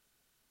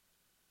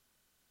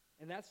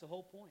 And that's the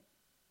whole point.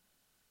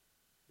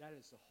 That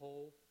is the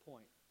whole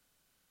point.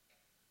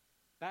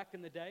 Back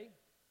in the day,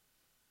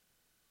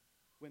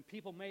 when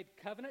people made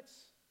covenants,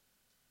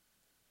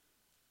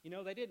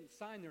 they didn't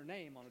sign their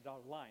name on a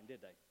dotted line,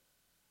 did they?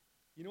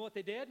 You know what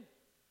they did?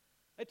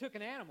 They took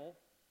an animal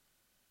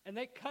and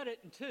they cut it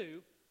in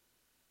two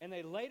and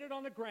they laid it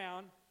on the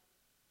ground,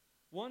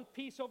 one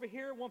piece over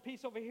here, one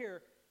piece over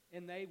here,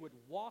 and they would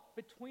walk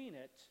between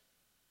it,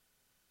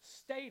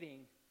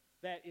 stating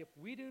that if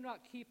we do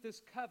not keep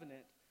this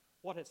covenant,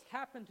 what has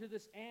happened to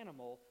this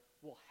animal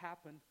will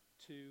happen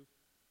to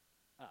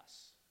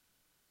us.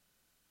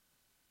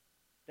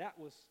 That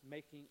was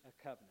making a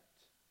covenant.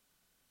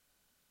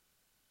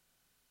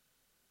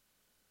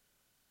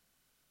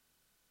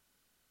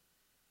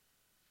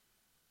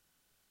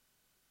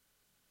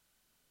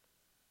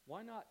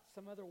 Why not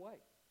some other way?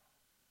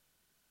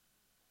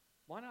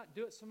 Why not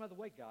do it some other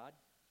way, God?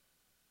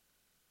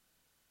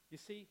 You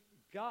see,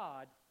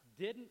 God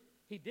did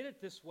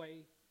it this way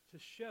to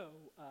show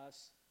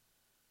us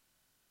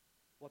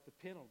what the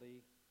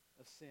penalty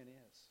of sin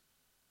is.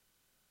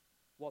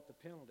 What the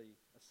penalty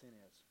of sin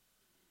is.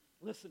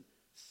 Listen,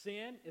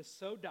 sin is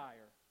so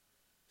dire.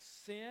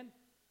 Sin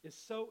is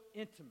so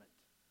intimate.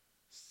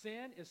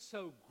 Sin is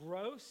so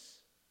gross.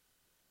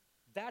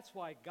 That's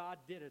why God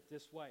did it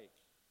this way.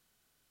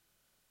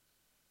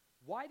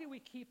 Why do we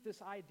keep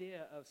this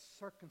idea of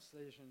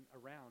circumcision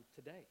around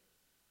today?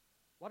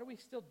 Why do we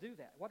still do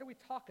that? Why do we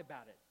talk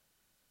about it?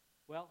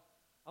 Well,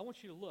 I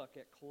want you to look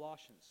at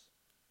Colossians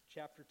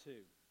chapter 2.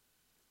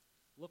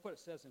 Look what it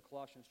says in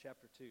Colossians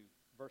chapter 2,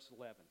 verse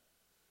 11.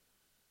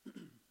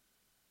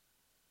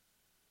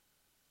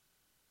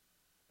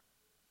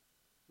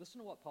 Listen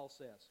to what Paul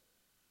says.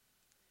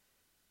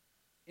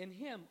 In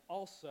him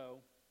also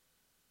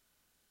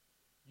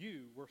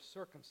you were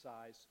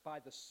circumcised by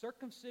the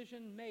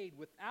circumcision made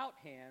without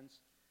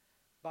hands,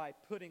 by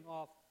putting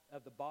off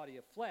of the body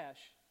of flesh,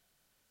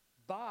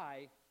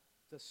 by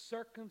the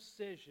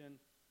circumcision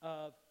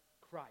of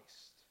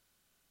Christ.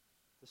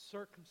 The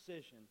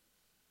circumcision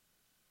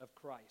of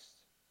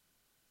Christ.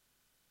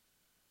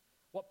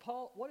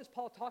 What is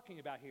Paul talking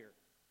about here?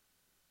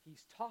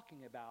 He's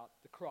talking about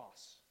the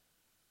cross.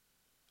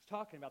 He's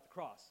talking about the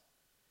cross.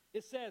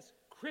 It says,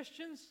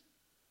 Christians,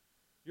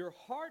 your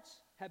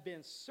hearts have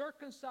been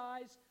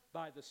circumcised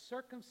by the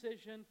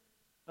circumcision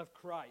of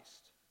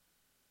Christ.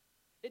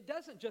 It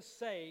doesn't just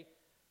say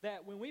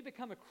that when we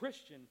become a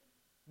Christian,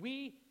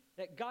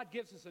 that God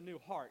gives us a new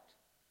heart.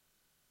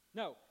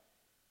 No,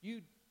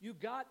 you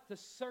got the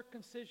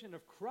circumcision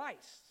of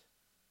Christ.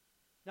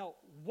 Now,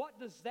 what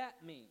does that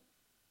mean?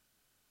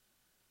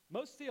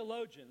 Most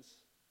theologians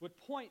would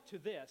point to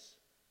this,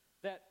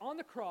 that on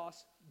the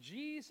cross,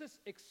 Jesus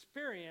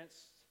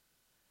experienced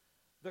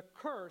the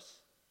curse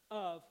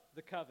of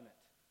the covenant.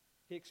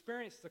 He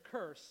experienced the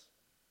curse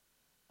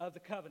of the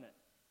covenant.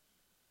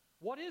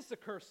 What is the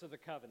curse of the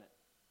covenant?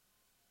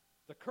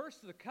 The curse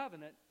of the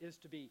covenant is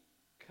to be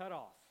cut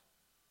off.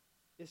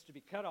 Is to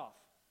be cut off.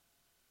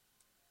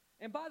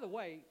 And by the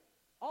way,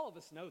 all of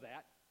us know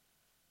that.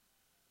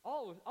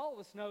 All of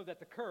us know that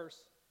the curse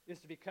is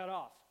to be cut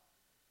off.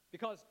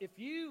 Because if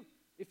you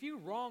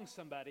wrong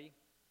somebody,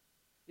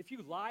 if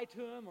you lie to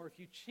them, or if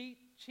you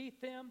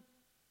cheat them,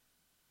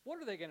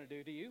 what are they going to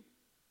do to you?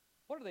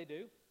 What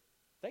do?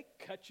 They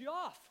cut you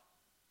off.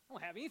 They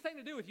don't have anything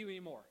to do with you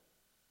anymore.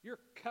 You're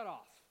cut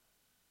off.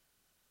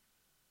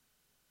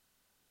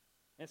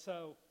 And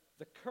so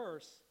the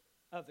curse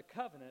of the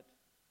covenant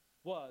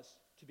was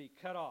to be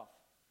cut off.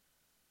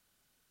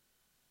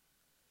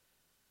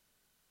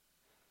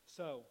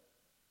 So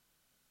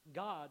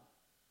God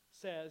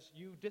says,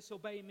 you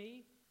disobey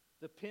me,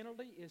 the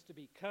penalty is to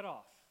be cut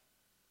off.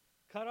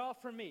 Cut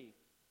off from me.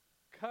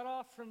 Cut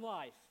off from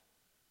life.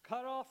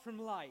 Cut off from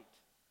light.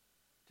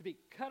 To be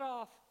cut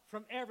off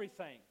from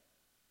everything.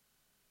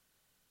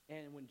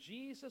 And when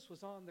Jesus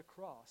was on the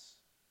cross,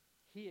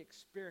 he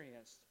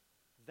experienced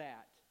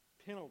that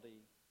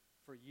penalty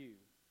for you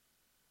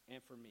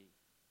and for me.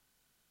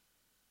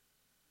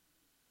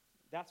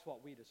 That's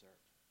what we deserve.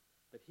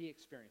 But he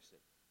experienced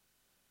it.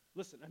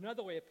 Listen,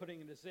 another way of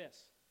putting it is this.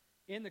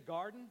 In the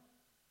garden,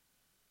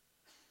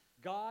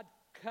 God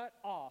cut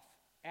off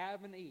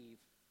Adam and Eve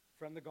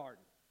from the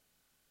garden.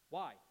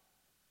 Why?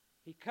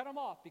 He cut them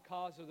off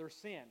because of their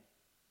sin.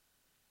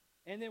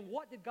 And then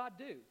what did God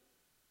do?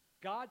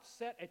 God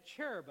set a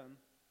cherubim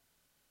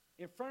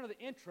in front of the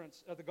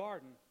entrance of the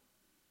garden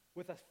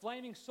with a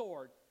flaming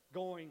sword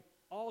going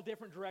all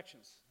different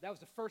directions. That was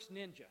the first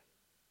ninja.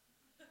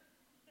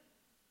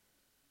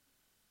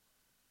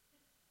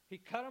 He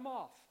cut them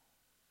off.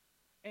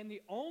 And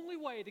the only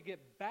way to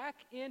get back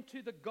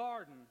into the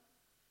garden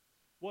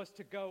was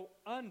to go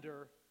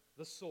under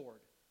the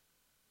sword.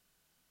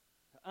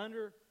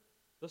 Under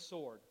the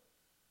sword.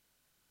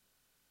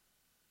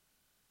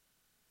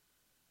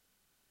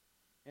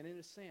 And in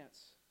a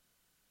sense,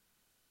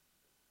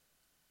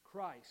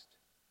 Christ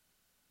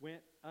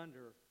went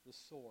under the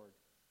sword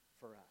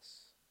for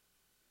us.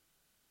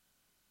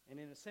 And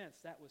in a sense,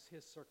 that was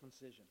his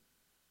circumcision.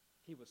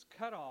 He was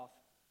cut off,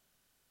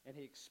 and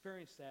he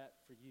experienced that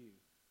for you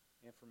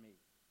and for me.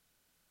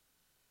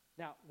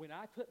 Now, when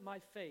I put my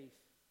faith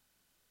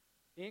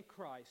in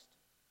Christ,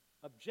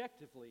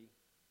 objectively,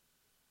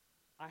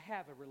 I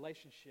have a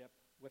relationship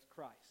with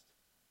Christ.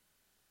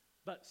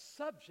 But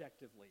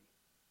subjectively,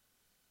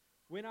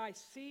 when I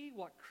see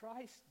what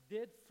Christ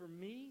did for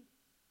me,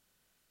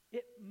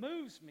 it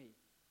moves me.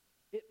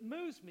 It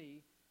moves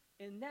me,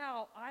 and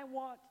now I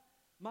want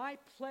my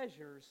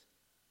pleasures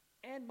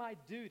and my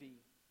duty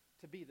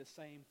to be the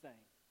same thing.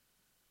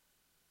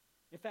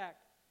 In fact,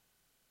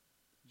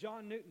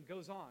 John Newton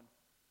goes on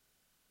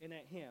in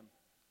that hymn.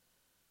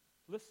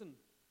 Listen,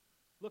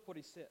 look what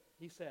he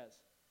says.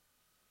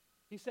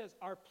 He says,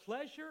 our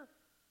pleasure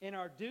and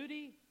our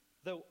duty,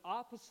 though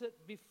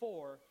opposite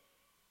before,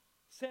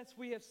 since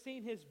we have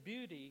seen his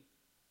beauty,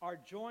 are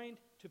joined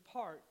to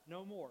part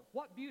no more.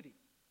 What beauty?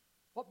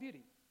 What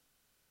beauty?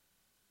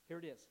 Here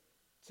it is.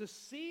 To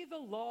see the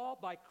law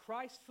by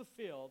Christ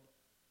fulfilled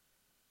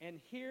and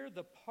hear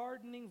the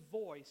pardoning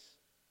voice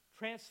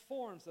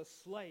transforms a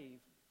slave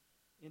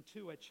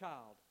into a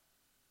child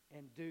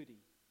and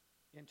duty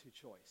into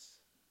choice.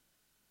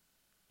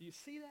 Do you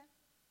see that?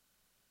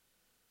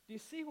 Do you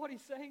see what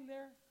he's saying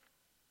there?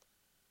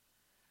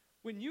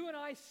 When you and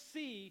I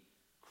see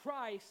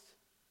Christ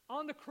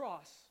on the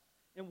cross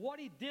and what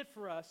he did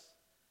for us,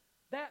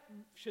 that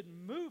should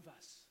move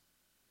us.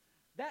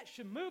 That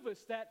should move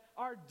us, that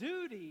our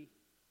duty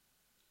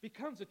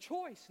becomes a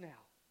choice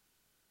now.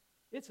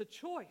 It's a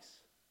choice.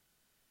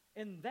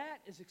 And that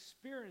is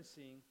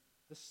experiencing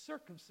the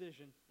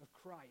circumcision of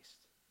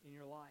Christ in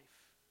your life.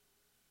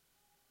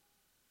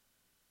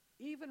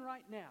 Even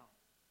right now,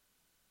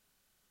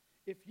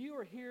 if you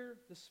are here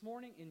this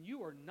morning and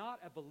you are not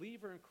a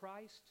believer in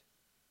Christ,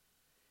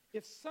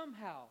 if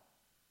somehow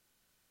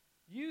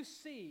you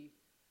see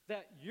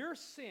that your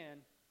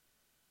sin,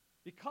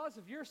 because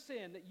of your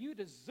sin, that you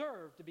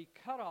deserve to be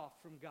cut off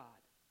from God.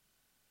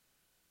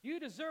 You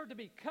deserve to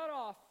be cut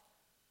off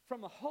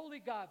from a holy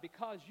God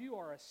because you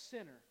are a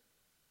sinner.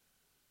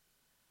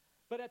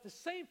 But at the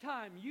same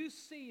time, you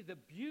see the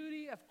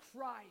beauty of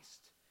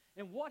Christ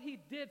and what He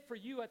did for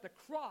you at the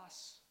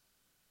cross.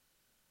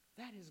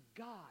 That is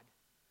God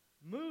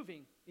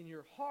moving in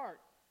your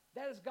heart.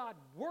 That is God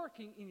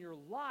working in your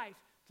life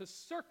to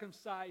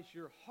circumcise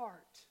your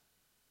heart.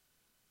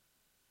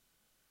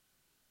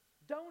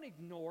 Don't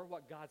ignore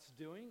what God's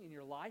doing in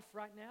your life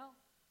right now.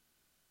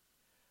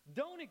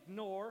 Don't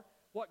ignore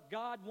what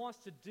God wants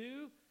to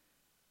do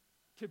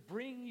to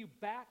bring you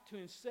back to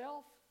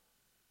Himself.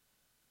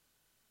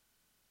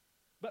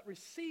 But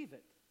receive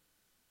it.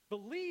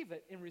 Believe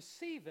it and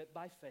receive it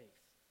by faith.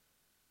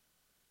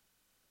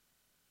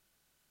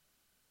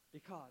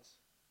 Because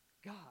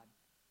God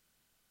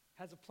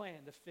has a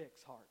plan to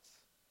fix hearts.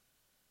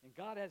 And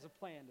God has a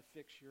plan to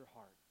fix your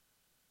heart.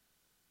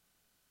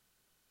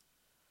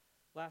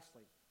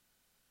 Lastly,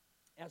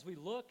 as we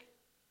look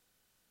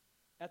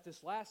at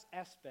this last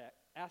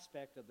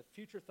aspect of the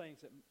future things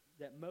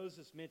that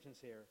Moses mentions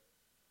here,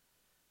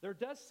 there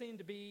does seem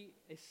to be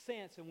a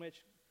sense in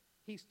which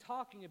he's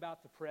talking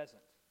about the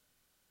present.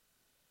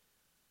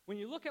 When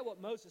you look at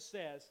what Moses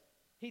says,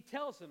 he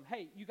tells them,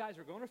 hey, you guys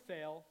are going to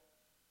fail,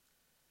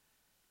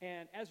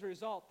 and as a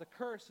result, the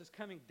curse is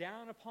coming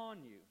down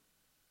upon you.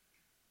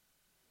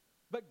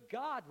 But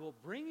God will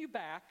bring you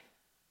back.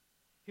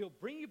 He'll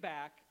bring you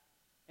back,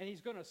 and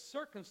He's going to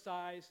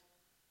circumcise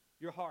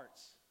your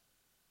hearts.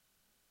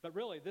 But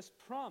really, this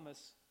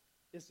promise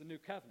is the new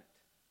covenant.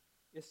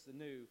 It's the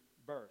new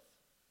birth.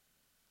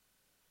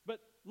 But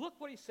look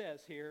what he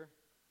says here.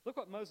 Look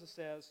what Moses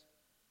says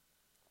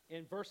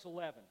in verse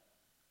 11.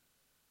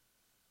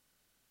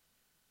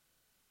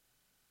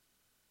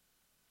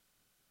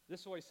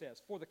 This is what he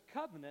says. For the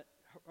covenant,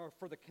 or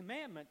for the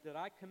commandment that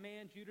I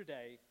command you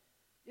today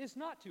is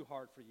not too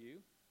hard for you,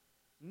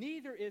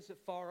 neither is it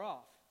far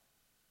off.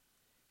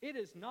 It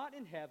is not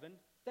in heaven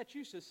that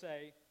you should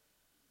say,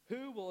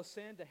 who will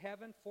ascend to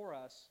heaven for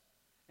us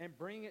and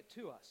bring it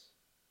to us,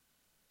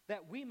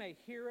 that we may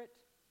hear it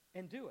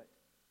and do it.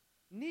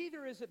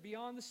 Neither is it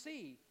beyond the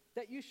sea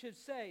that you should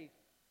say,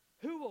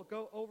 who will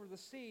go over the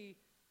sea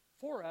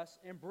for us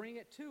and bring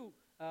it to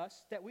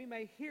us, that we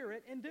may hear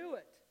it and do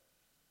it.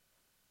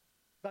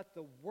 But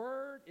the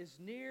word is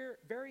near,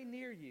 very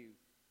near you.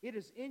 It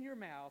is in your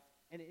mouth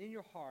and in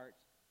your heart,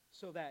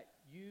 so that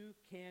you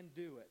can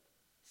do it.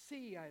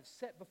 See, I have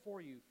set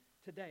before you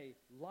today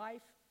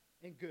life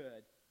and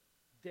good,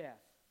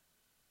 death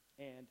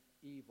and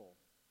evil.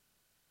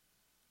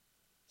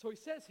 So he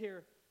says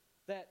here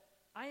that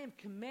I am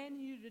commanding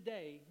you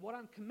today, what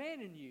I'm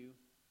commanding you,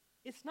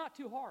 it's not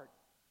too hard.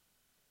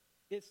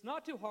 It's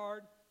not too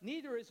hard,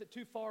 neither is it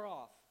too far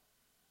off.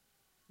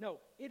 No,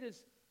 it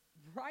is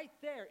right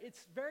there.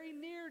 It's very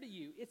near to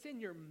you. It's in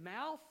your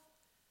mouth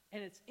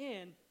and it's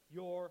in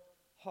your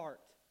heart.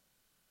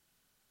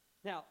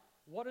 Now,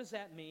 what does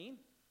that mean?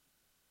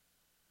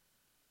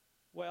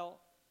 Well,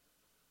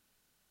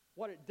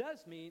 what it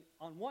does mean,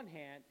 on one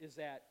hand, is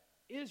that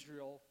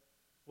Israel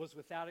was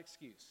without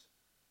excuse.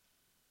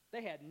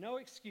 They had no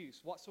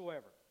excuse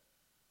whatsoever.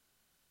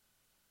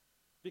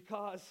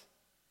 Because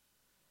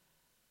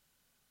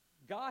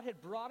God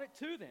had brought it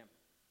to them.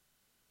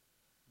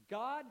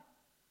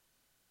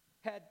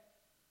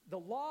 The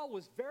law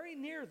was very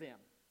near them.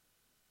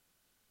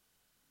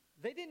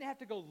 They didn't have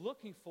to go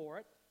looking for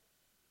it.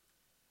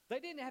 They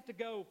didn't have to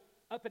go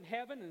up in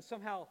heaven and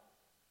somehow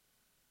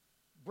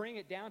bring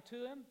it down to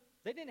them.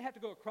 They didn't have to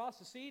go across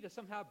the sea to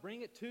somehow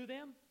bring it to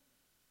them.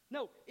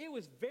 No, it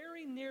was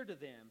very near to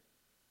them.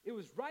 It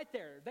was right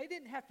there. They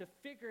didn't have to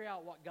figure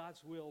out what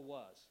God's will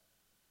was.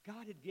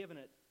 God had given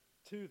it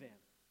to them.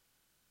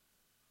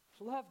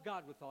 Love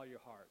God with all your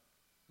heart.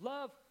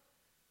 Love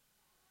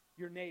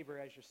your neighbor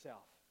as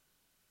yourself.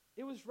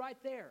 It was right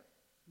there.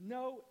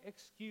 No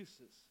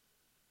excuses.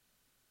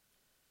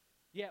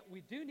 Yet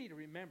we do need to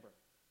remember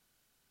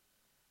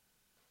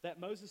that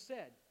Moses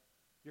said,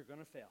 you're going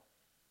to fail.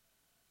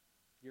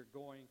 You're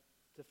going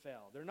to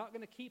fail. They're not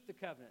going to keep the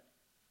covenant.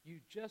 You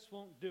just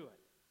won't do it.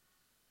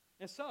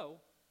 And so,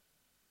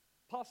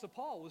 Apostle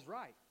Paul was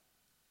right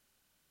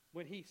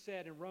when he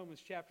said in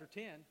Romans chapter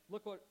 10,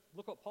 look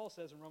what Paul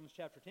says in Romans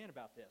chapter 10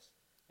 about this.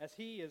 As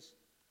he is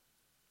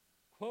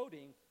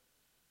quoting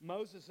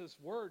Moses'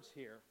 words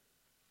here.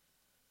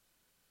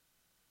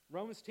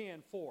 Romans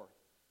 10:4.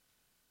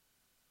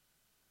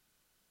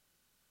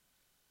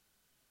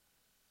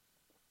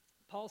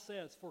 Paul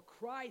says, for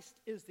Christ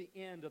is the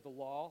end of the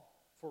law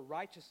for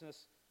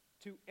righteousness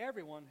to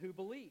everyone who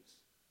believes.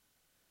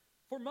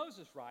 For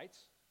Moses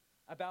writes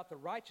about the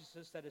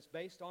righteousness that is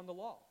based on the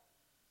law,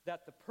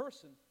 that the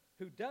person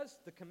who does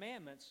the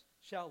commandments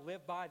shall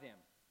live by them.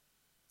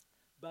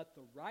 But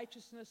the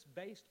righteousness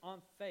based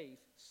on faith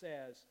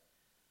says,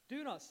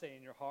 do not say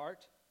in your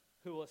heart,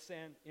 who will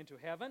ascend into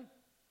heaven?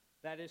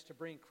 that is to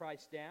bring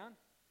Christ down?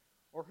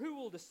 Or who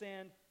will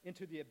descend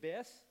into the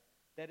abyss,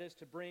 that is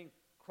to bring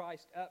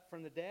Christ up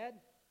from the dead?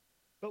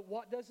 But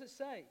what does it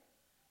say?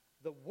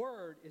 The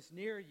word is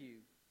near you,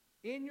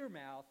 in your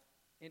mouth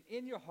and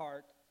in your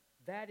heart.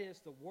 That is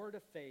the word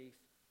of faith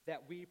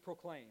that we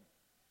proclaim.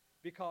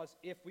 Because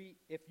if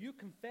you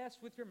confess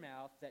with your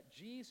mouth that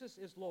Jesus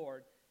is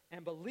Lord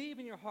and believe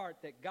in your heart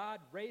that God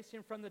raised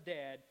him from the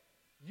dead,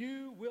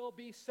 you will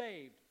be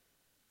saved.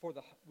 For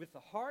with the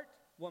heart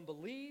one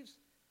believes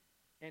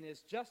and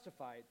is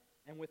justified,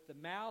 and with the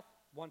mouth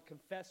one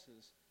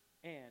confesses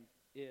and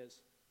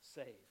is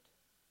saved.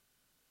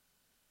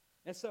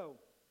 And so,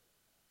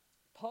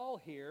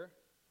 Paul here,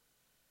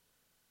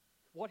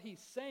 what he's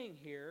saying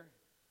here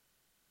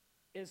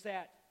is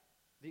that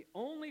the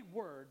only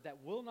word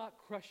that will not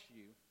crush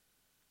you,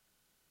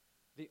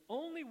 the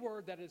only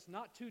word that is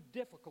not too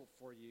difficult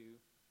for you,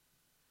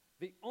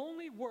 the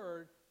only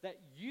word that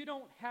you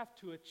don't have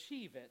to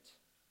achieve it,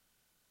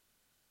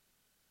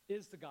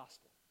 is the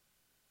gospel.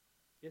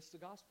 It's the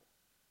gospel.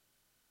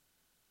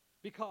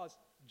 Because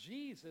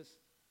Jesus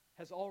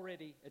has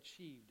already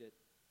achieved it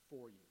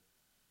for you.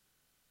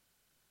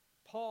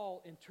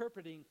 Paul,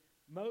 interpreting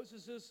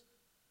Moses'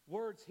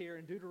 words here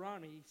in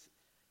Deuteronomy,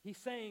 he's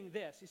saying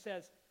this. He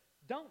says,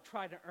 don't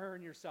try to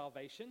earn your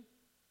salvation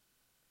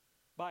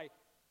by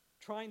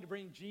trying to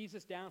bring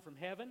Jesus down from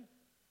heaven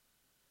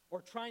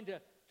or trying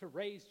to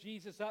raise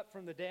Jesus up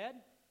from the dead.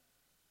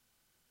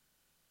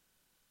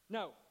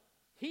 No,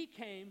 he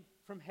came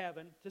from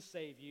heaven to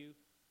save you.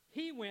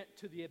 He went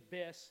to the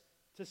abyss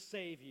to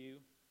save you.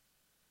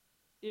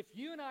 If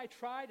you and I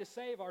try to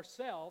save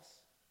ourselves,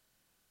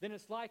 then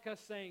it's like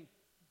us saying,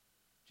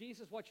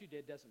 Jesus, what you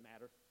did doesn't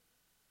matter.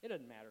 It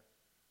doesn't matter.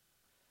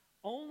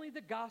 Only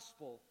the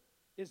gospel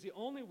is the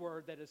only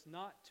word that is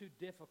not too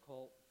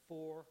difficult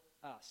for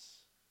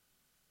us.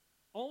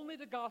 Only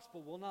the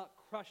gospel will not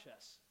crush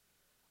us.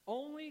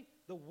 Only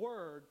the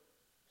word,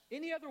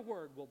 any other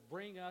word, will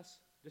bring us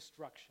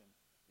destruction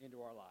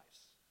into our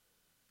lives.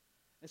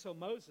 And so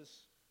Moses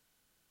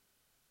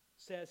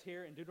says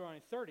here in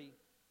Deuteronomy 30,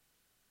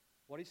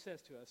 what he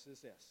says to us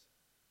is this: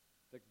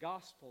 the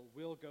gospel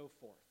will go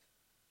forth.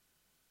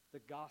 The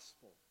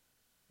gospel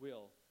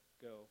will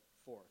go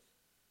forth.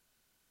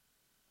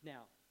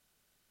 Now,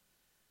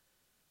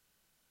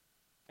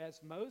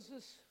 as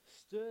Moses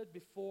stood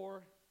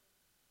before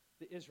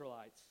the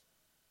Israelites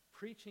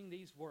preaching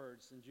these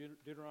words in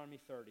Deuteronomy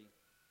 30,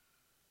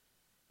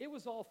 it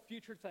was all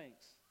future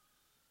things.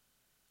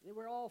 They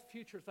were all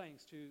future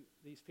things to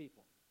these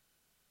people.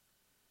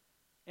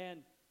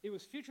 And it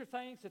was future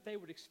things that they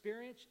would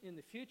experience in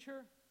the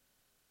future.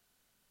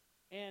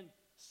 And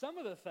some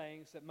of the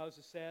things that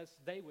Moses says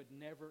they would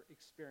never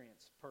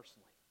experience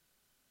personally.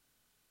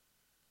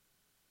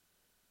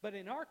 But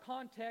in our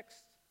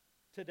context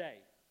today,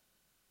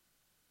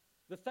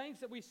 the things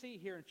that we see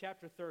here in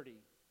chapter 30,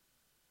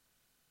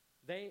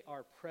 they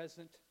are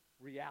present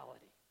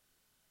reality.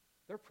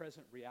 They're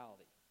present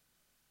reality.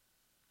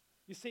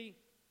 You see,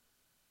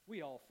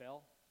 we all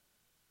fell.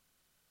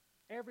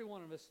 Every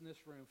one of us in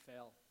this room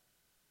fell.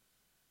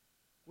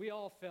 We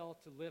all fell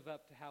to live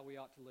up to how we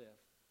ought to live.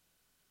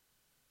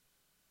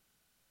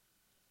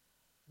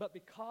 But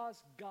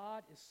because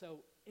God is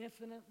so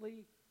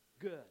infinitely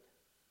good,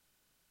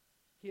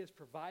 He has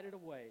provided a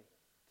way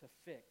to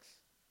fix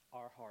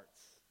our hearts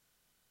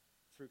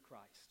through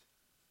Christ.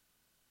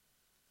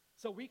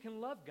 So we can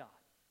love God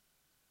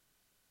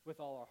with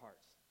all our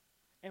hearts.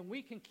 And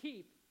we can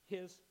keep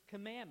His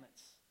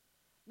commandments.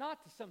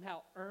 Not to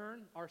somehow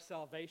earn our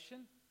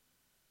salvation,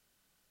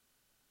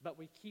 but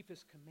we keep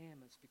His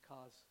commandments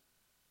because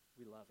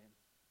we love Him.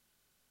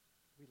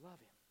 We love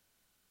Him.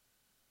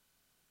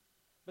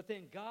 But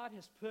then God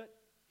has put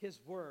His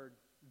word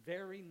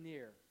very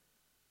near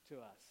to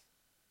us.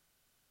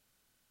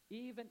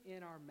 Even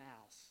in our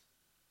mouths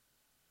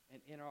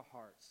and in our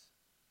hearts.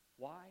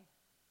 Why?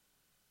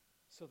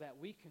 So that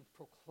we can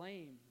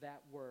proclaim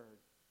that word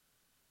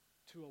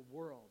to a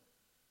world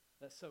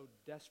that so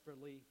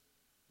desperately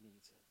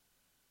needs it.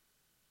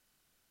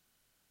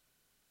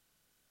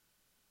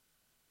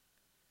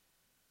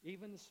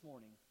 Even this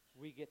morning,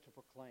 we get to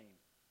proclaim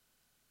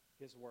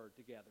His word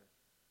together.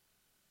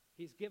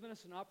 He's given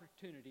us an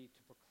opportunity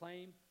to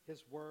proclaim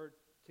His word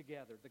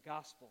together, the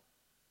gospel,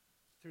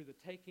 through the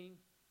taking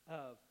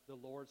of the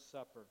Lord's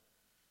Supper.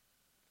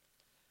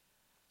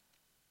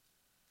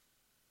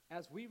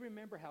 As we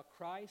remember how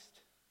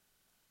Christ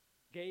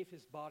gave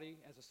His body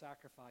as a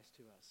sacrifice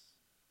to us,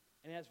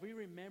 and as we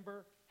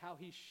remember how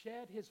He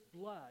shed His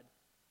blood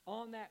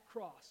on that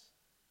cross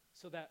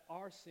so that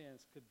our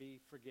sins could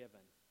be forgiven.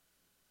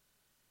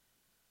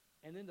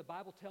 And then the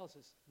Bible tells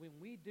us when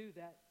we do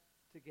that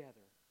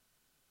together,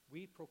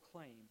 we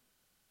proclaim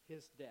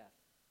His death,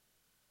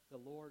 the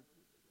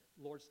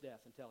Lord's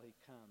death until He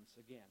comes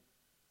again.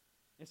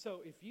 And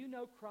so if you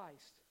know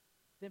Christ,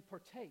 then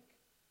partake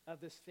of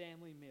this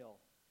family meal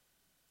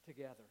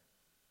together.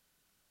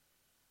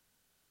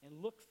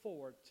 And look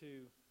forward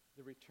to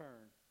the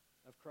return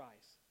of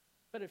Christ.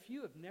 But if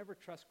you have never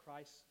trusted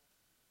Christ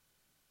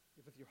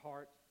with your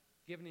heart,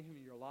 given him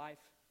your life,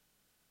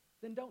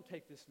 then don't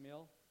take this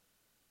meal.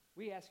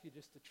 We ask you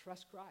just to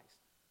trust Christ,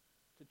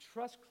 to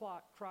trust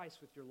Christ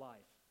with your life,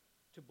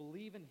 to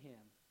believe in him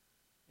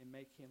and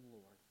make him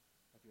Lord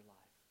of your life.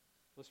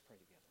 Let's pray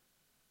together.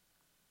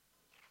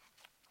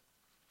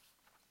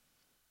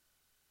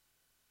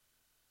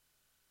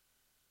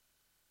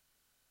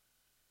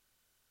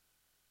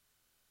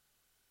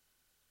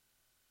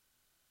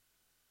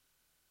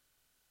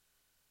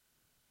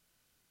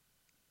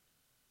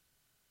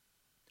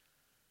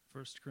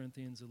 1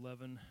 Corinthians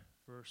 11,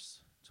 verse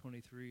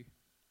 23.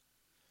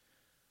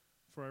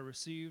 For I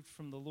received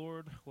from the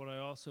Lord what I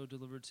also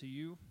delivered to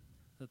you,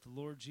 that the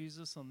Lord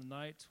Jesus, on the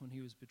night when he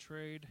was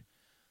betrayed,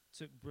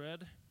 took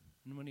bread,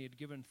 and when he had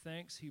given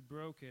thanks, he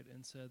broke it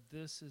and said,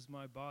 "This is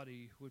my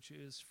body, which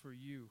is for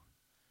you.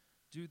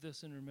 Do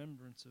this in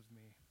remembrance of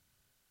me."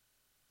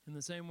 In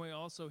the same way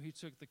also he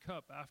took the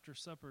cup after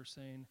supper,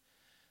 saying,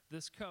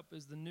 "This cup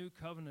is the new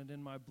covenant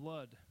in my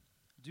blood.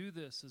 Do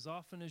this as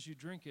often as you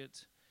drink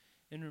it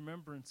in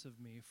remembrance of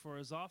me. For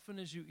as often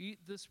as you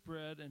eat this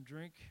bread and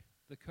drink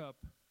the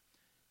cup,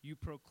 you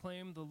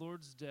proclaim the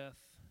Lord's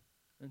death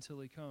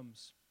until he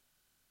comes.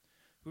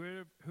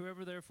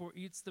 Whoever therefore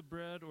eats the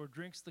bread or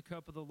drinks the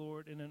cup of the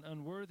Lord in an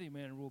unworthy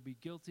manner will be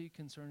guilty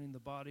concerning the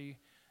body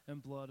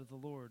and blood of the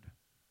Lord.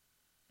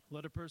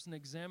 Let a person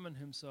examine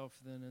himself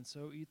then, and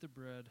so eat the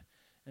bread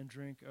and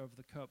drink of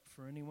the cup.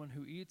 For anyone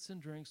who eats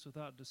and drinks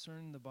without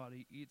discerning the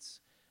body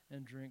eats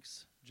and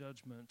drinks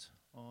judgment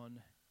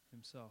on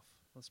himself."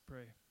 Let's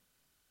pray.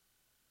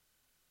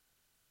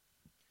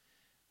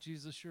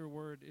 Jesus, your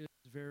word is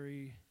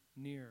very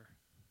near.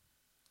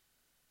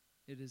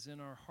 It is in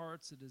our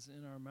hearts. It is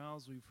in our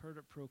mouths. We've heard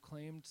it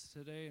proclaimed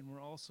today, and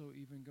we're also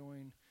even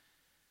going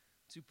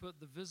to put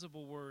the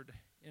visible word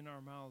in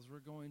our mouths. We're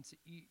going to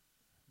eat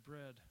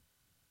bread,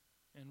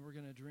 and we're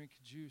going to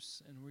drink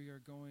juice, and we are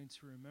going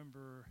to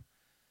remember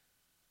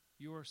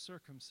your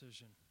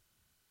circumcision.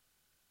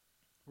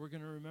 We're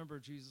going to remember,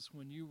 Jesus,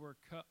 when you were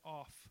cut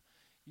off.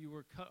 You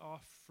were cut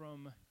off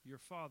from your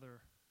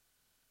Father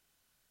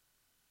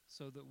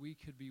so that we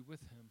could be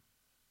with him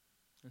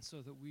and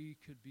so that we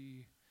could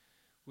be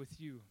with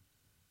you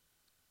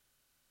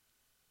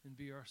and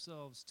be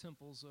ourselves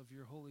temples of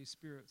your Holy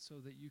Spirit so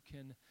that you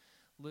can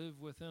live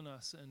within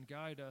us and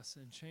guide us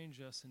and change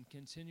us and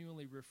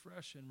continually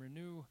refresh and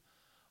renew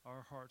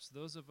our hearts.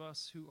 Those of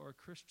us who are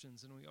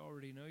Christians, and we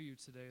already know you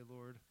today,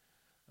 Lord,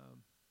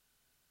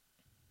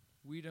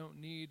 we don't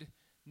need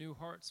new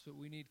hearts, but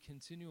we need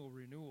continual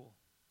renewal,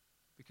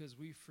 because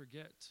we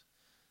forget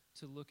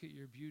to look at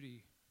your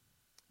beauty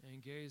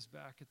and gaze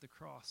back at the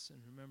cross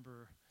and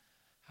remember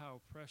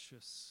how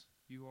precious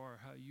you are,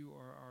 how you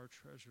are our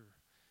treasure.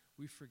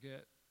 We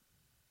forget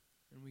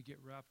and we get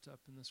wrapped up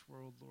in this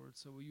world, Lord.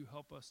 So will you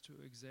help us to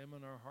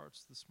examine our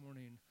hearts this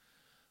morning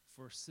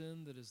for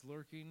sin that is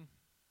lurking,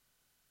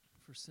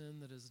 for sin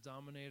that has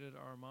dominated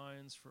our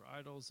minds, for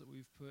idols that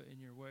we've put in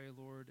your way,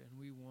 Lord, and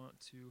we want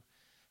to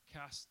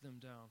cast them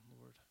down,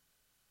 Lord.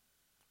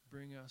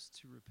 Bring us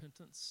to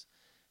repentance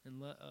and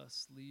let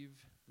us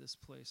leave this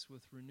place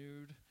with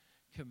renewed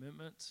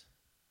commitment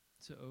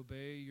to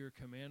obey your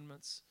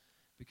commandments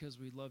because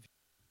we love you.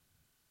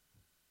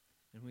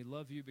 And we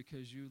love you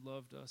because you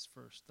loved us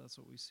first. That's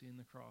what we see in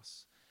the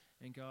cross.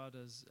 And God,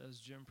 as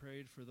Jim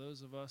prayed, for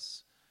those of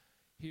us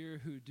here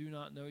who do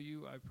not know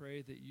you, I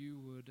pray that you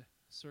would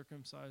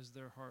circumcise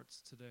their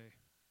hearts today,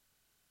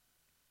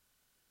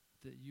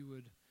 that you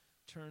would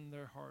turn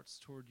their hearts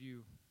toward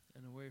you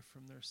and away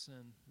from their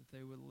sin, that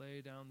they would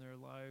lay down their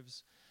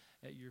lives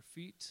at your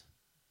feet,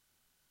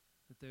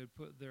 that they would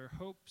put their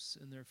hopes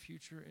and their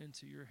future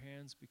into your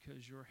hands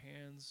because your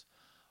hands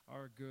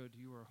are good.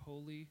 You are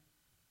holy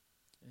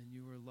and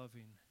you are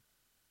loving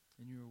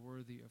and you are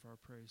worthy of our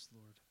praise,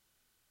 Lord.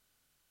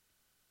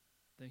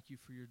 Thank you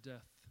for your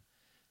death.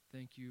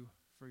 Thank you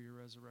for your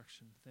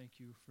resurrection. Thank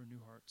you for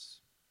new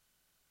hearts.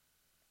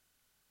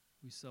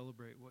 We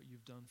celebrate what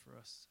you've done for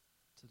us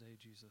today,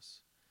 Jesus.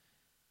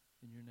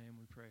 In your name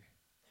we pray.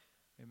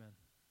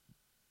 Amen.